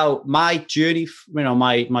all about my journey.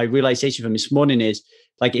 My realization from this morning is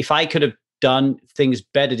like, if I could have done things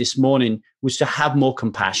better this morning, was to have more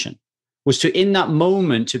compassion, was to, in that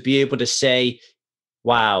moment, to be able to say,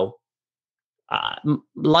 wow,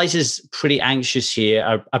 Liza's pretty anxious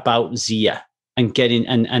here about Zia and getting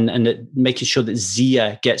and making sure that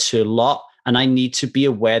Zia gets her lot. And I need to be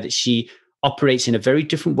aware that she operates in a very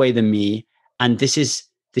different way than me. And this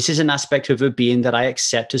is an aspect of her being that I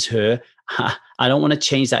accept as her. I don't want to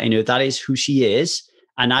change that in her. That is who she is.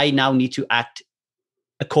 And I now need to act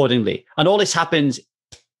accordingly. And all this happens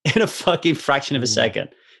in a fucking fraction of a second.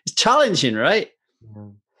 It's challenging, right? Yeah.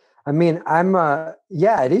 I mean,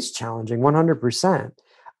 it is challenging, 100%.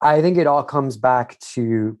 I think it all comes back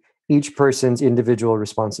to each person's individual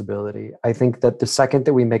responsibility. I think that the second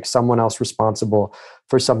that we make someone else responsible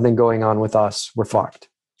for something going on with us, we're fucked.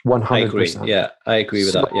 100%. I agree. Yeah, I agree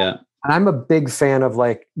with that. Yeah. And I'm a big fan of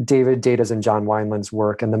like David Data's and John Wineland's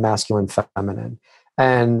work and the masculine feminine.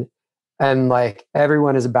 And like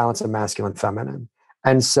everyone is a balance of masculine feminine.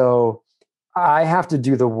 And so I have to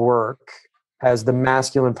do the work as the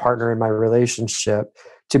masculine partner in my relationship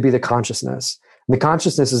to be the consciousness. And the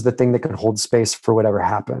consciousness is the thing that can hold space for whatever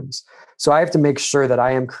happens. So I have to make sure that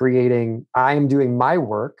I am doing my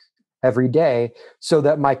work every day so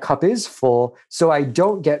that my cup is full, so I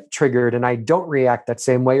don't get triggered and I don't react that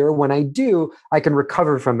same way. Or when I do, I can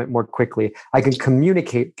recover from it more quickly. I can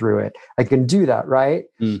communicate through it. I can do that, right?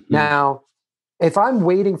 Mm-hmm. Now, if I'm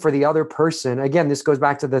waiting for the other person, again, this goes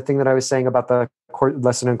back to the thing that I was saying about the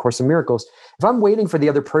lesson in Course in Miracles. If I'm waiting for the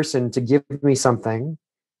other person to give me something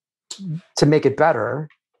to make it better,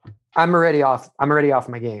 I'm already off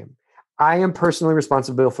my game. I am personally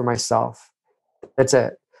responsible for myself. That's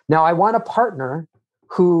it. Now, I want a partner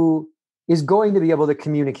who is going to be able to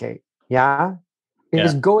communicate. Yeah.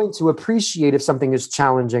 Is going to appreciate if something is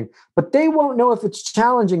challenging, but they won't know if it's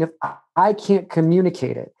challenging if I can't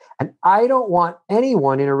communicate it. And I don't want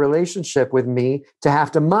anyone in a relationship with me to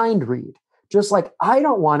have to mind read, just like I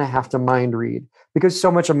don't want to have to mind read, because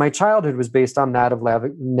so much of my childhood was based on that of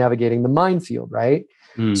navigating the minefield, right?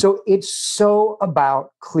 So it's so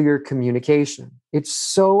about clear communication.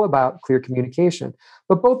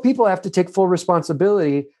 But both people have to take full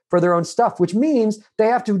responsibility for their own stuff, which means they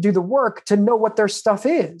have to do the work to know what their stuff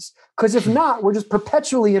is. Because if not, we're just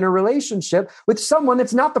perpetually in a relationship with someone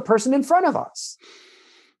that's not the person in front of us.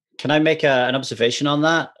 Can I make an observation on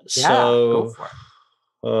that? Yeah, go for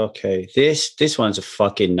it. Okay, this one's a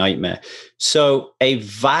fucking nightmare. So a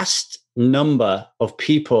vast number of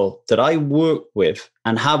people that I work with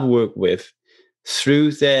and have worked with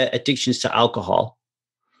through their addictions to alcohol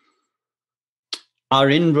are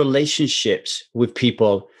in relationships with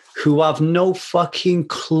people who have no fucking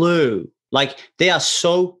clue. Like, they are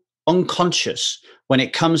so unconscious when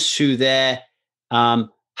it comes to their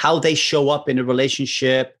how they show up in a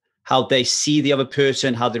relationship, how they see the other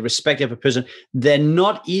person, how they respect the other person. They're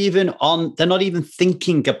not even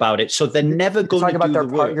thinking about it. So they're never going to do the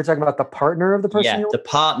work. You're talking about the partner of the person? Yeah, the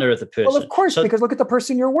partner of the person. Well, of course, because look at the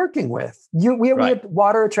person you're working with.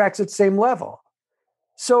 Water attracts at the same level.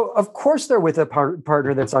 So of course they're with a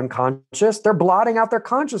partner that's unconscious. They're blotting out their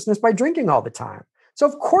consciousness by drinking all the time. So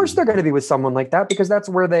of course they're going to be with someone like that because that's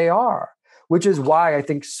where they are, which is why I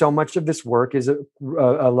think so much of this work is a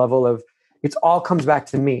level of, it all comes back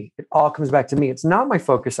to me. It all comes back to me. It's not my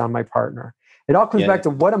focus on my partner. It all comes back to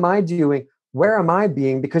what am I doing? Where am I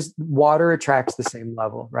being? Because water attracts the same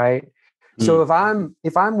level, right? So if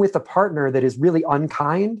I'm with a partner that is really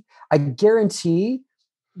unkind, I guarantee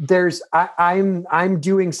I'm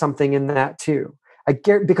doing something in that too.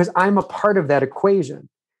 Because I'm a part of that equation.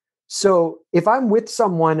 So if I'm with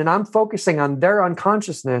someone and I'm focusing on their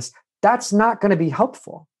unconsciousness, that's not going to be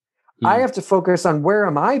helpful. I have to focus on where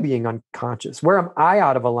am I being unconscious? Where am I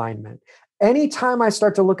out of alignment? Anytime I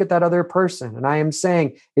start to look at that other person and I am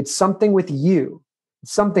saying it's something with you,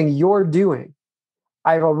 it's something you're doing,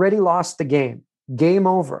 I've already lost the game. Game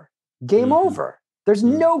over. Game over. There's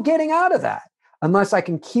no getting out of that unless I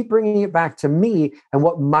can keep bringing it back to me and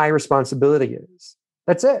what my responsibility is.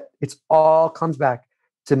 That's it. It's all comes back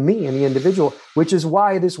to me and the individual, which is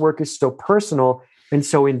why this work is so personal and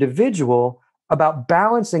so individual about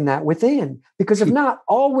balancing that within. Because if not,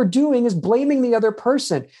 all we're doing is blaming the other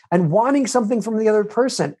person and wanting something from the other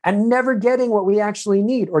person and never getting what we actually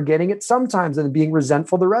need, or getting it sometimes and being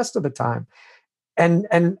resentful the rest of the time. And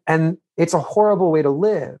it's a horrible way to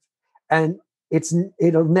live. And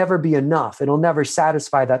it'll never be enough. It'll never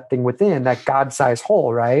satisfy that thing within, that God-sized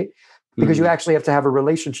hole, right? Because you actually have to have a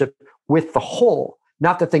relationship with the whole,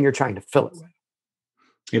 not the thing you're trying to fill it with.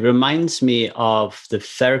 It reminds me of the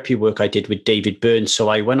therapy work I did with David Burns. So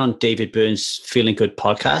I went on David Burns' Feeling Good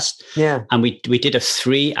podcast. Yeah. And we did a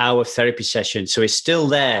 3-hour therapy session. So it's still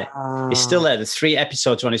there. It's still there. The 3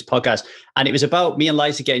 episodes are on his podcast. And it was about me and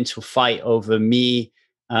Liza getting into a fight over me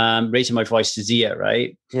raising my voice to Zia,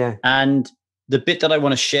 right? Yeah. And the bit that I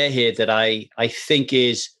want to share here that I think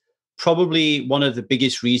is probably one of the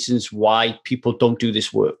biggest reasons why people don't do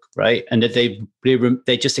this work, right? And that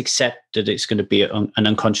they just accept that it's going to be an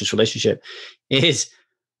unconscious relationship, is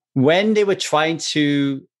when they were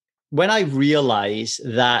when I realized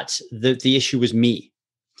that the issue was me,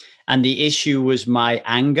 and the issue was my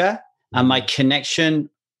anger and my connection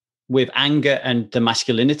with anger and the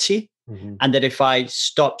masculinity. And that if I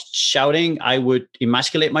stopped shouting, I would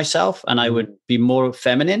emasculate myself and I would be more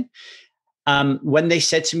feminine. When they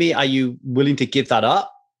said to me, are you willing to give that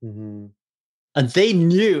up? And they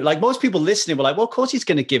knew, like most people listening were like, well, of course he's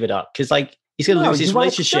going to give it up. Cause like he's going to lose his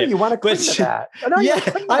relationship. You want to cling to that.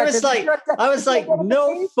 I was like,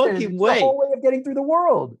 no fucking way. It's the whole way of getting through the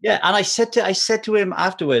world. Yeah. And I said to him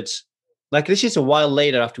afterwards, like, this is a while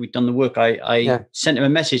later after we'd done the work, I sent him a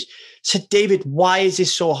message, said, David, why is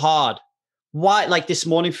this so hard? Why, like this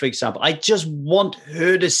morning, for example, I just want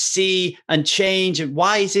her to see and change. And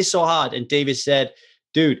why is this so hard? And David said,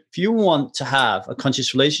 dude, if you want to have a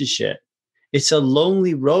conscious relationship, it's a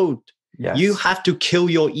lonely road. Yes. You have to kill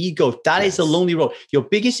your ego. That is a lonely road. Your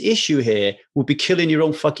biggest issue here will be killing your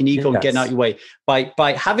own fucking ego and getting out of your way.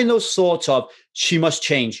 By having those thoughts of, she must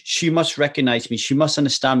change, she must recognize me, she must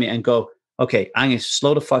understand me, and go, okay, I'm going to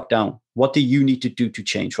slow the fuck down. What do you need to do to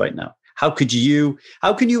change right now? How can you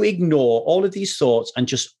ignore all of these thoughts and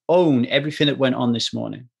just own everything that went on this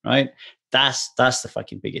morning, right? That's the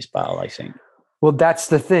fucking biggest battle, I think. Well, that's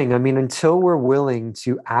the thing. I mean, until we're willing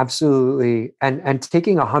to absolutely, and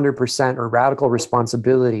taking 100% or radical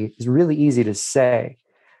responsibility is really easy to say,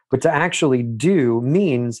 but to actually do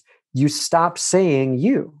means you stop saying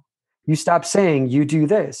you. You stop saying you do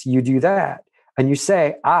this, you do that. And you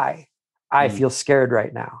say, I feel scared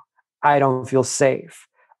right now. I don't feel safe.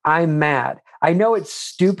 I'm mad. I know it's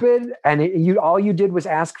stupid and all you did was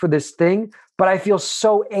ask for this thing, but I feel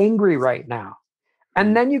so angry right now.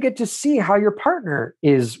 And then you get to see how your partner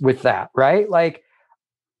is with that, right? Like,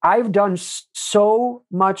 I've done so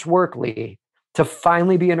much work, Lee, to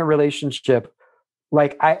finally be in a relationship.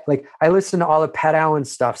 I listened to all of Pat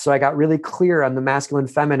Allen's stuff. So I got really clear on the masculine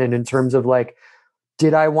feminine in terms of like,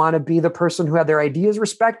 did I want to be the person who had their ideas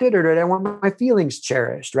respected, or did I want my feelings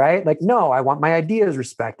cherished, right? Like, no, I want my ideas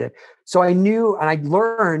respected. So I knew, and I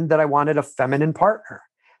learned that I wanted a feminine partner.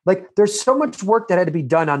 Like, there's so much work that had to be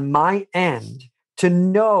done on my end to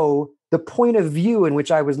know the point of view in which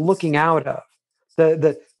I was looking out of.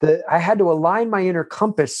 I had to align my inner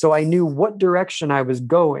compass so I knew what direction I was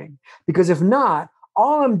going. Because if not,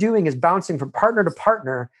 all I'm doing is bouncing from partner to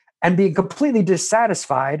partner and being completely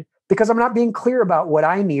dissatisfied because I'm not being clear about what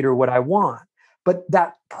I need or what I want. But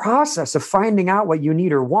that process of finding out what you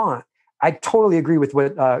need or want, I totally agree with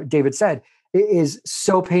what David said. It is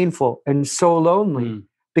so painful and so lonely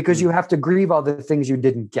because you have to grieve all the things you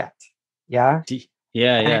didn't get. Yeah.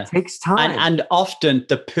 Yeah. And it takes time. And often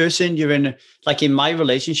the person you're in, like in my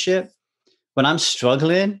relationship, when I'm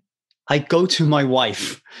struggling, I go to my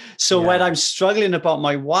wife. So when I'm struggling about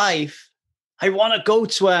my wife, I want to go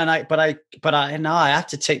to her, but I know I have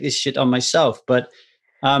to take this shit on myself. But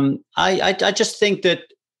I just think that,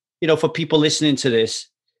 for people listening to this,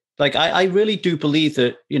 like I really do believe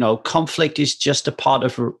that, conflict is just part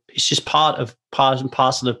and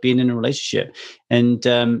parcel of being in a relationship, and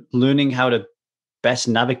learning how to best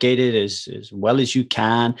navigate it as well as you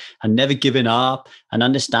can, and never giving up, and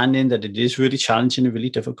understanding that it is really challenging and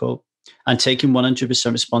really difficult, and taking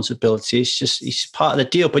 100% responsibility. It's part of the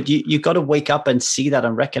deal, but you got to wake up and see that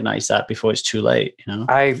and recognize that before it's too late.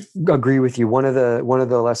 I agree with you. One of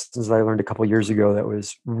the lessons that I learned a couple of years ago that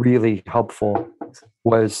was really helpful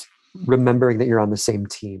was remembering that you're on the same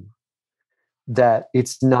team, that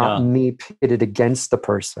it's not me pitted against the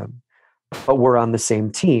person, but we're on the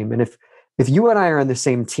same team. And if you and I are on the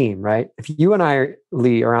same team, right? If you and I,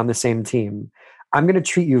 Lee, are on the same team, I'm going to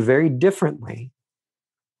treat you very differently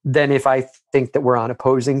than if I think that we're on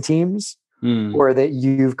opposing teams or that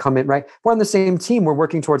you've come in, right? We're on the same team. We're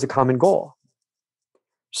working towards a common goal.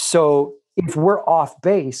 So if we're off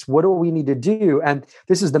base, what do we need to do? And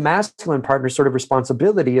this is the masculine partner sort of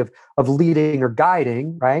responsibility of leading or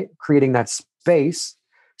guiding, right? Creating that space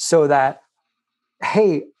so that,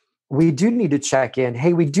 hey, we do need to check in.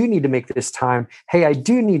 Hey, we do need to make this time. Hey, I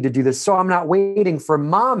do need to do this. So I'm not waiting for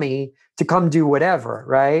mommy to come do whatever,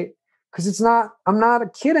 right? Because I'm not a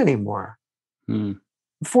kid anymore. I'm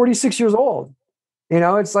 46 years old.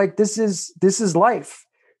 It's like, this is life.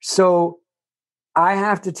 So I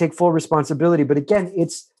have to take full responsibility. But again,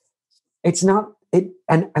 it's not it.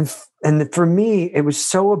 And for me, it was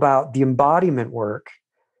so about the embodiment work,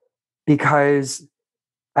 because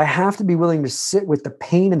I have to be willing to sit with the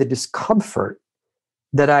pain and the discomfort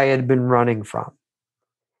that I had been running from.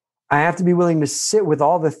 I have to be willing to sit with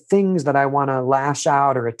all the things that I want to lash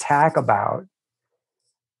out or attack about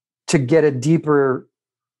to get a deeper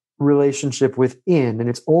relationship within. And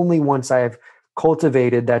it's only once I've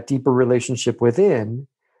cultivated that deeper relationship within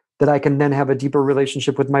that I can then have a deeper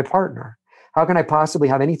relationship with my partner. How can I possibly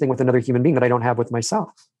have anything with another human being that I don't have with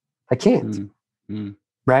myself? I can't.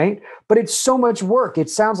 Right? But it's so much work. It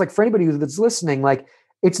sounds like, for anybody that's listening, like,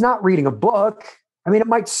 it's not reading a book. I mean, it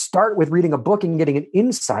might start with reading a book and getting an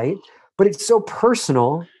insight, but it's so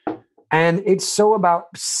personal, and it's so about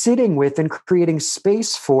sitting with and creating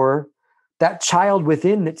space for that child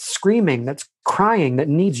within that's screaming, that's crying, that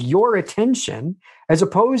needs your attention, as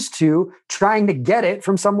opposed to trying to get it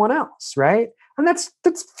from someone else, right? And that's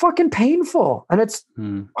fucking painful, and it's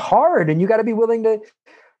hard, and you got to be willing to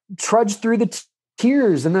trudge through the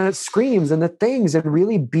tears and the screams and the things and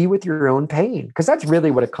really be with your own pain, because that's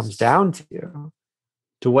really what it comes down to.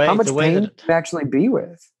 How much pain can you actually be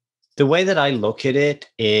with? The way that I look at it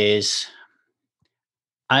is,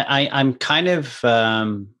 I'm kind of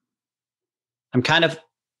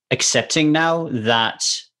accepting now that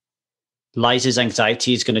Liza's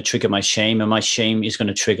anxiety is going to trigger my shame, and my shame is going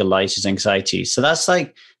to trigger Liza's anxiety. So that's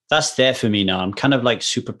there for me now. I'm kind of like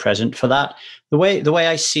super present for that. The way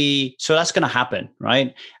I see, so that's going to happen,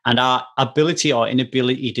 right? And our ability or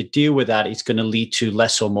inability to deal with that is going to lead to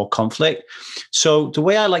less or more conflict. So the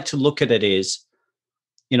way I like to look at it is,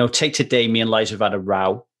 take today, me and Liza have had a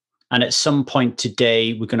row. And at some point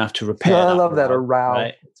today, we're going to have to repair that. I love that, a row.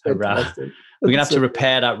 Right? A row. We're going to have to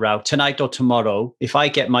repair that row tonight or tomorrow. If I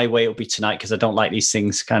get my way, it'll be tonight, because I don't like these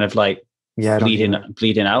things kind of like bleeding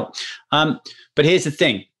out. But here's the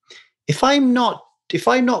thing. If I'm not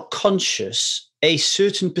conscious a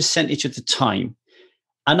certain percentage of the time,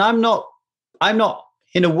 and I'm not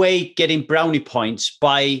in a way getting brownie points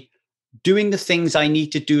by doing the things I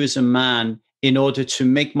need to do as a man in order to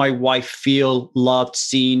make my wife feel loved,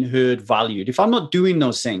 seen, heard, valued. If I'm not doing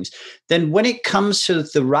those things, then when it comes to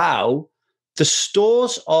the row, the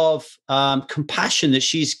stores of compassion that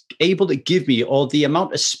she's able to give me, or the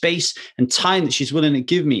amount of space and time that she's willing to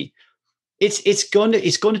give me, it's going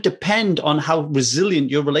to depend on how resilient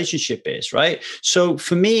your relationship is, right? So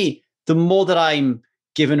for me, the more that I'm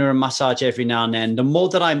giving her a massage every now and then, the more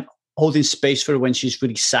that I'm holding space for her when she's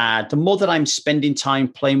really sad, the more that I'm spending time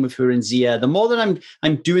playing with her in Zia, the more that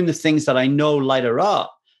I'm doing the things that I know light her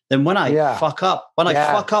up, then when I fuck up,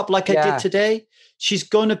 like I did today, she's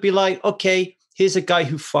going to be like, okay, here's a guy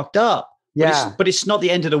who fucked up. Yeah. But it's not the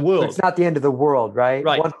end of the But world. it's not the end of the world, right?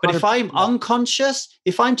 Right. 100%. But if I'm unconscious,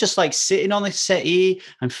 if I'm just like sitting on the settee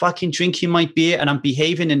and fucking drinking my beer and I'm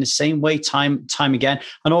behaving in the same way time again,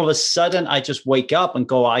 and all of a sudden I just wake up and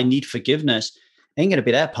go, I need forgiveness, ain't gonna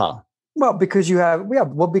be there, pal. Well, because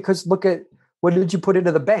because look at what did you put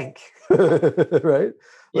into the bank, right?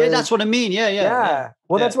 Yeah, Like, that's what I mean. Yeah.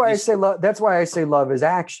 Well, Yeah. that's why I say love. That's why I say love is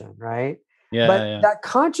action, right? But that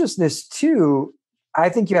consciousness too, I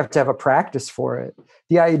think you have to have a practice for it.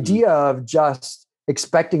 The idea of just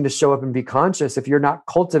expecting to show up and be conscious, if you're not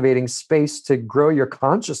cultivating space to grow your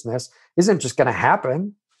consciousness, isn't just going to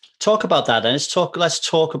happen. Talk about that, and let's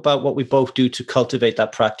talk about what we both do to cultivate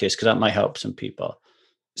that practice, because that might help some people.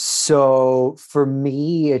 So for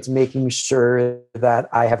me, it's making sure that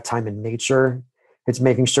I have time in nature. It's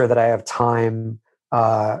making sure that I have time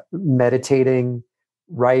meditating,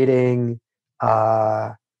 writing,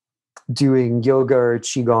 doing yoga or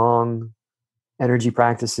qigong, energy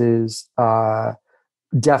practices,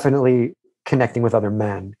 definitely connecting with other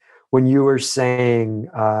men. When you were saying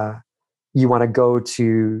you want to go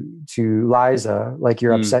to Liza, like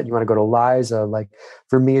you're upset, you want to go to Liza, like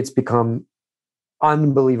for me, it's become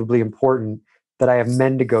unbelievably important that I have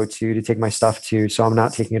men to go to take my stuff to, so I'm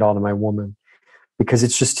not taking it all to my woman, because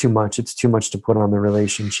it's just too much. It's too much to put on the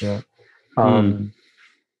relationship.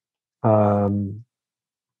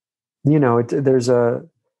 You know, there's a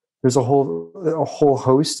whole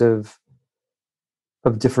host of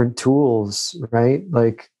different tools, right?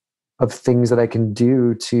 Like of things that I can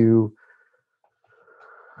do to,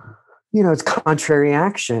 you know, it's contrary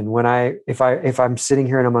action. When if I'm sitting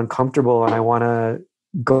here and I'm uncomfortable and I want to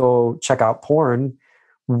go check out porn,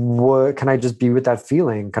 what can I just be with that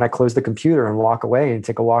feeling? Can I close the computer and walk away and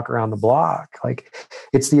take a walk around the block? Like,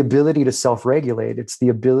 it's the ability to self-regulate. It's the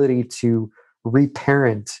ability to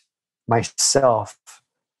reparent myself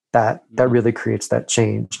that really creates that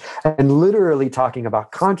change. And literally talking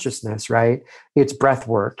about consciousness, right? It's breath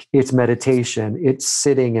work, it's meditation, it's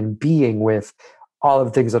sitting and being with all of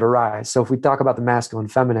the things that arise. So if we talk about the masculine,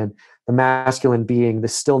 feminine, the masculine being the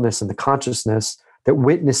stillness and the consciousness that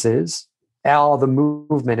witnesses all the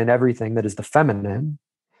movement and everything that is the feminine,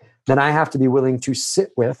 then I have to be willing to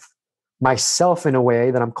sit with myself in a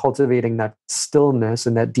way that I'm cultivating that stillness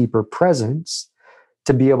and that deeper presence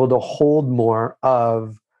to be able to hold more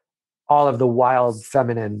of all of the wild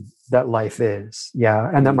feminine that life is.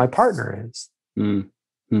 Yeah. And that my partner is.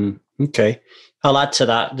 Okay. I'll add to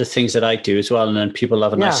that the things that I do as well. And then people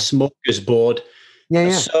have a nice smorgasbord.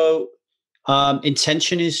 Yeah. So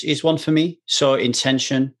intention is one for me. So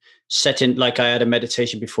intention, setting, like I had a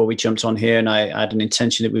meditation before we jumped on here, and I had an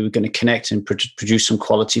intention that we were going to connect and produce some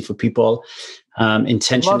quality for people.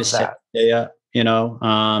 Intention is set, you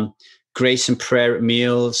know, grace and prayer at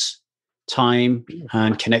meals, time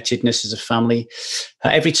and connectedness as a family.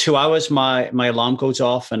 Every 2 hours, my alarm goes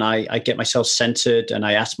off and I get myself centered, and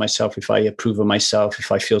I ask myself if I approve of myself,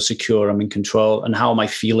 if I feel secure, I'm in control, and how am I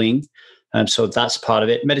feeling? So that's part of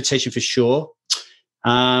it. Meditation for sure.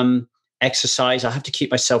 Exercise. I have to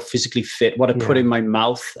keep myself physically fit. What I put in my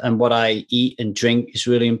mouth and what I eat and drink is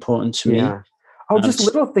really important to me. Oh, just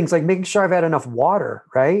little things like making sure I've had enough water,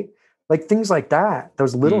 right? Like things like that.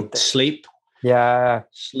 Those little things. Sleep. Yeah.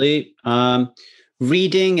 Sleep.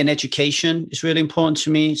 Reading and education is really important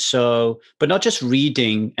to me. So, but not just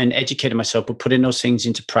reading and educating myself, but putting those things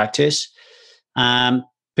into practice.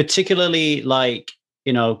 Particularly like,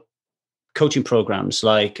 you know, coaching programs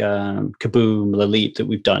like Kaboom, the Leap that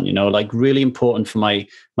we've done, you know, like really important for my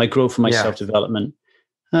growth and my self-development.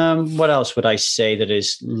 What else would I say that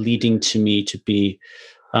is leading to me to be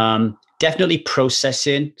definitely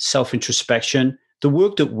processing, self-introspection. The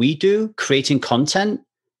work that we do, creating content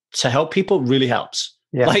to help people, really helps.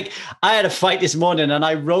 Yeah. Like I had a fight this morning and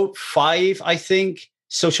I wrote 5, I think,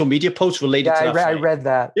 social media posts related to that fight. I read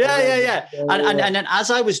that. Yeah. And then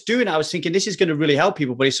as I was doing it, I was thinking, this is going to really help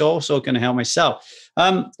people, but it's also going to help myself.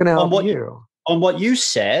 It's going to help you. On what you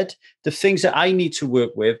said, the things that I need to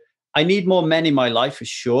work with, I need more men in my life for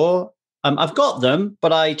sure. I've got them,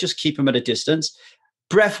 but I just keep them at a distance.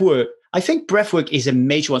 Breath work. I think breath work is a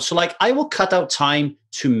major one. So like I will cut out time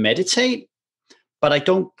to meditate, but I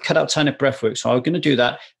don't cut out time at breath work. So I'm going to do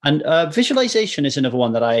that. And visualization is another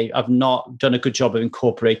one that I've not done a good job of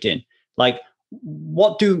incorporating. Like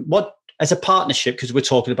what as a partnership, because we're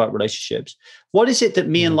talking about relationships, what is it that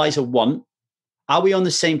me and Liza want? Are we on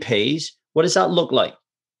the same page? What does that look like?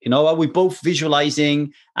 You know, are we both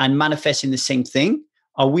visualizing and manifesting the same thing?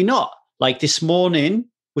 Are we not? Like this morning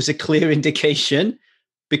was a clear indication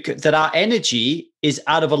because that our energy is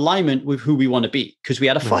out of alignment with who we want to be because we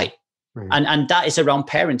had a fight. Right. And that is around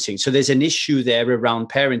parenting. So there's an issue there around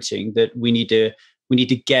parenting that we need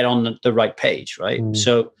to get on the right page, right?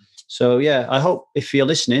 So yeah, I hope if you're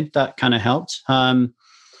listening, that kind of helped.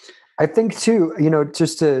 I think too,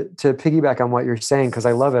 just to piggyback on what you're saying, because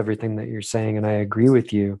I love everything that you're saying and I agree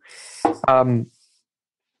with you.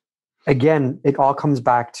 Again, it all comes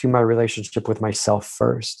back to my relationship with myself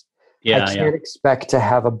first. Yeah, I can't expect to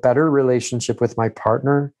have a better relationship with my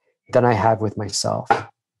partner than I have with myself.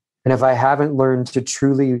 And if I haven't learned to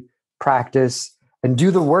truly practice and do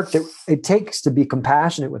the work that it takes to be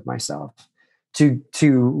compassionate with myself, to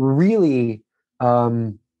really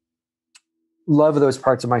love those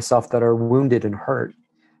parts of myself that are wounded and hurt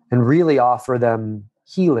and really offer them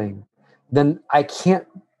healing, then I can't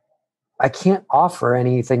offer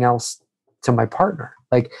anything else to my partner.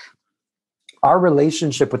 Like, our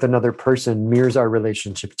relationship with another person mirrors our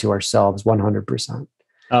relationship to ourselves 100%.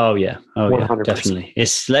 Oh yeah. 100%. Definitely.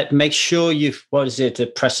 Make sure what is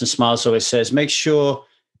it? Preston Smiles always says, make sure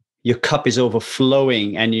your cup is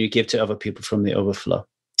overflowing and you give to other people from the overflow.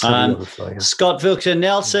 Scott Wilker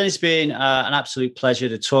Nelson, it's been an absolute pleasure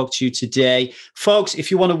to talk to you today. Folks, if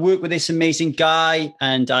you want to work with this amazing guy,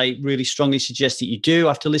 and I really strongly suggest that you do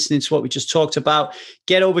after listening to what we just talked about,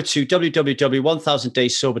 get over to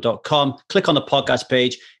www.1000dayssober.com, click on the podcast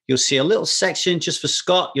page. You'll see a little section just for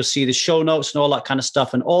Scott. You'll see the show notes and all that kind of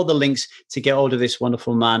stuff and all the links to get hold of this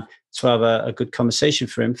wonderful man to have a good conversation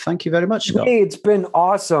for him. Thank you very much, Scott. Hey, it's been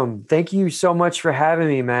awesome. Thank you so much for having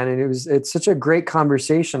me, man. And it's such a great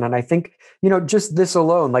conversation. And I think, just this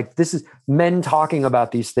alone, like, this is men talking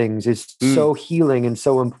about these things is so healing and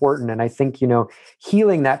so important. And I think,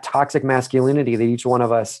 healing that toxic masculinity that each one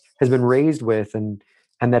of us has been raised with and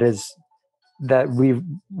that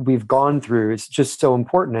we've gone through is just so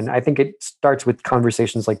important. And I think it starts with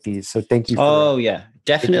conversations like these. So thank you. Yeah.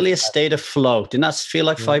 Definitely a state of flow. Didn't that feel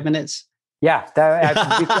like 5 minutes? Yeah.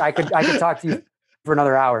 I could talk to you for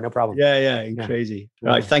another hour. No problem. Yeah. Crazy. All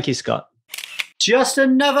right. Thank you, Scott. Just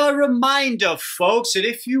another reminder, folks, that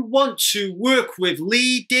if you want to work with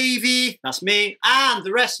Lee, Davey, that's me, and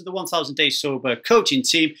the rest of the 1000 Days Sober coaching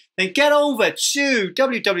team, then get over to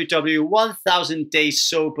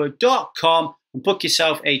www.1000dayssober.com and book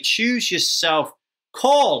yourself a Choose Yourself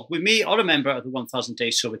call with me or a member of the 1000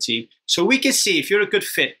 Days Sober team so we can see if you're a good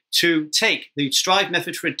fit to take the Strive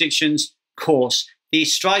Method for Addictions course, the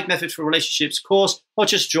Strive Method for Relationships course, or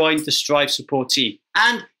just join the Strive support team.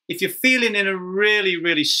 And if you're feeling in a really,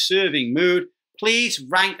 really serving mood, please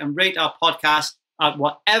rank and rate our podcast at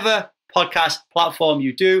whatever podcast platform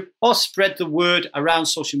you do, or spread the word around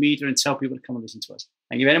social media and tell people to come and listen to us.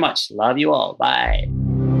 Thank you very much. Love you all. Bye.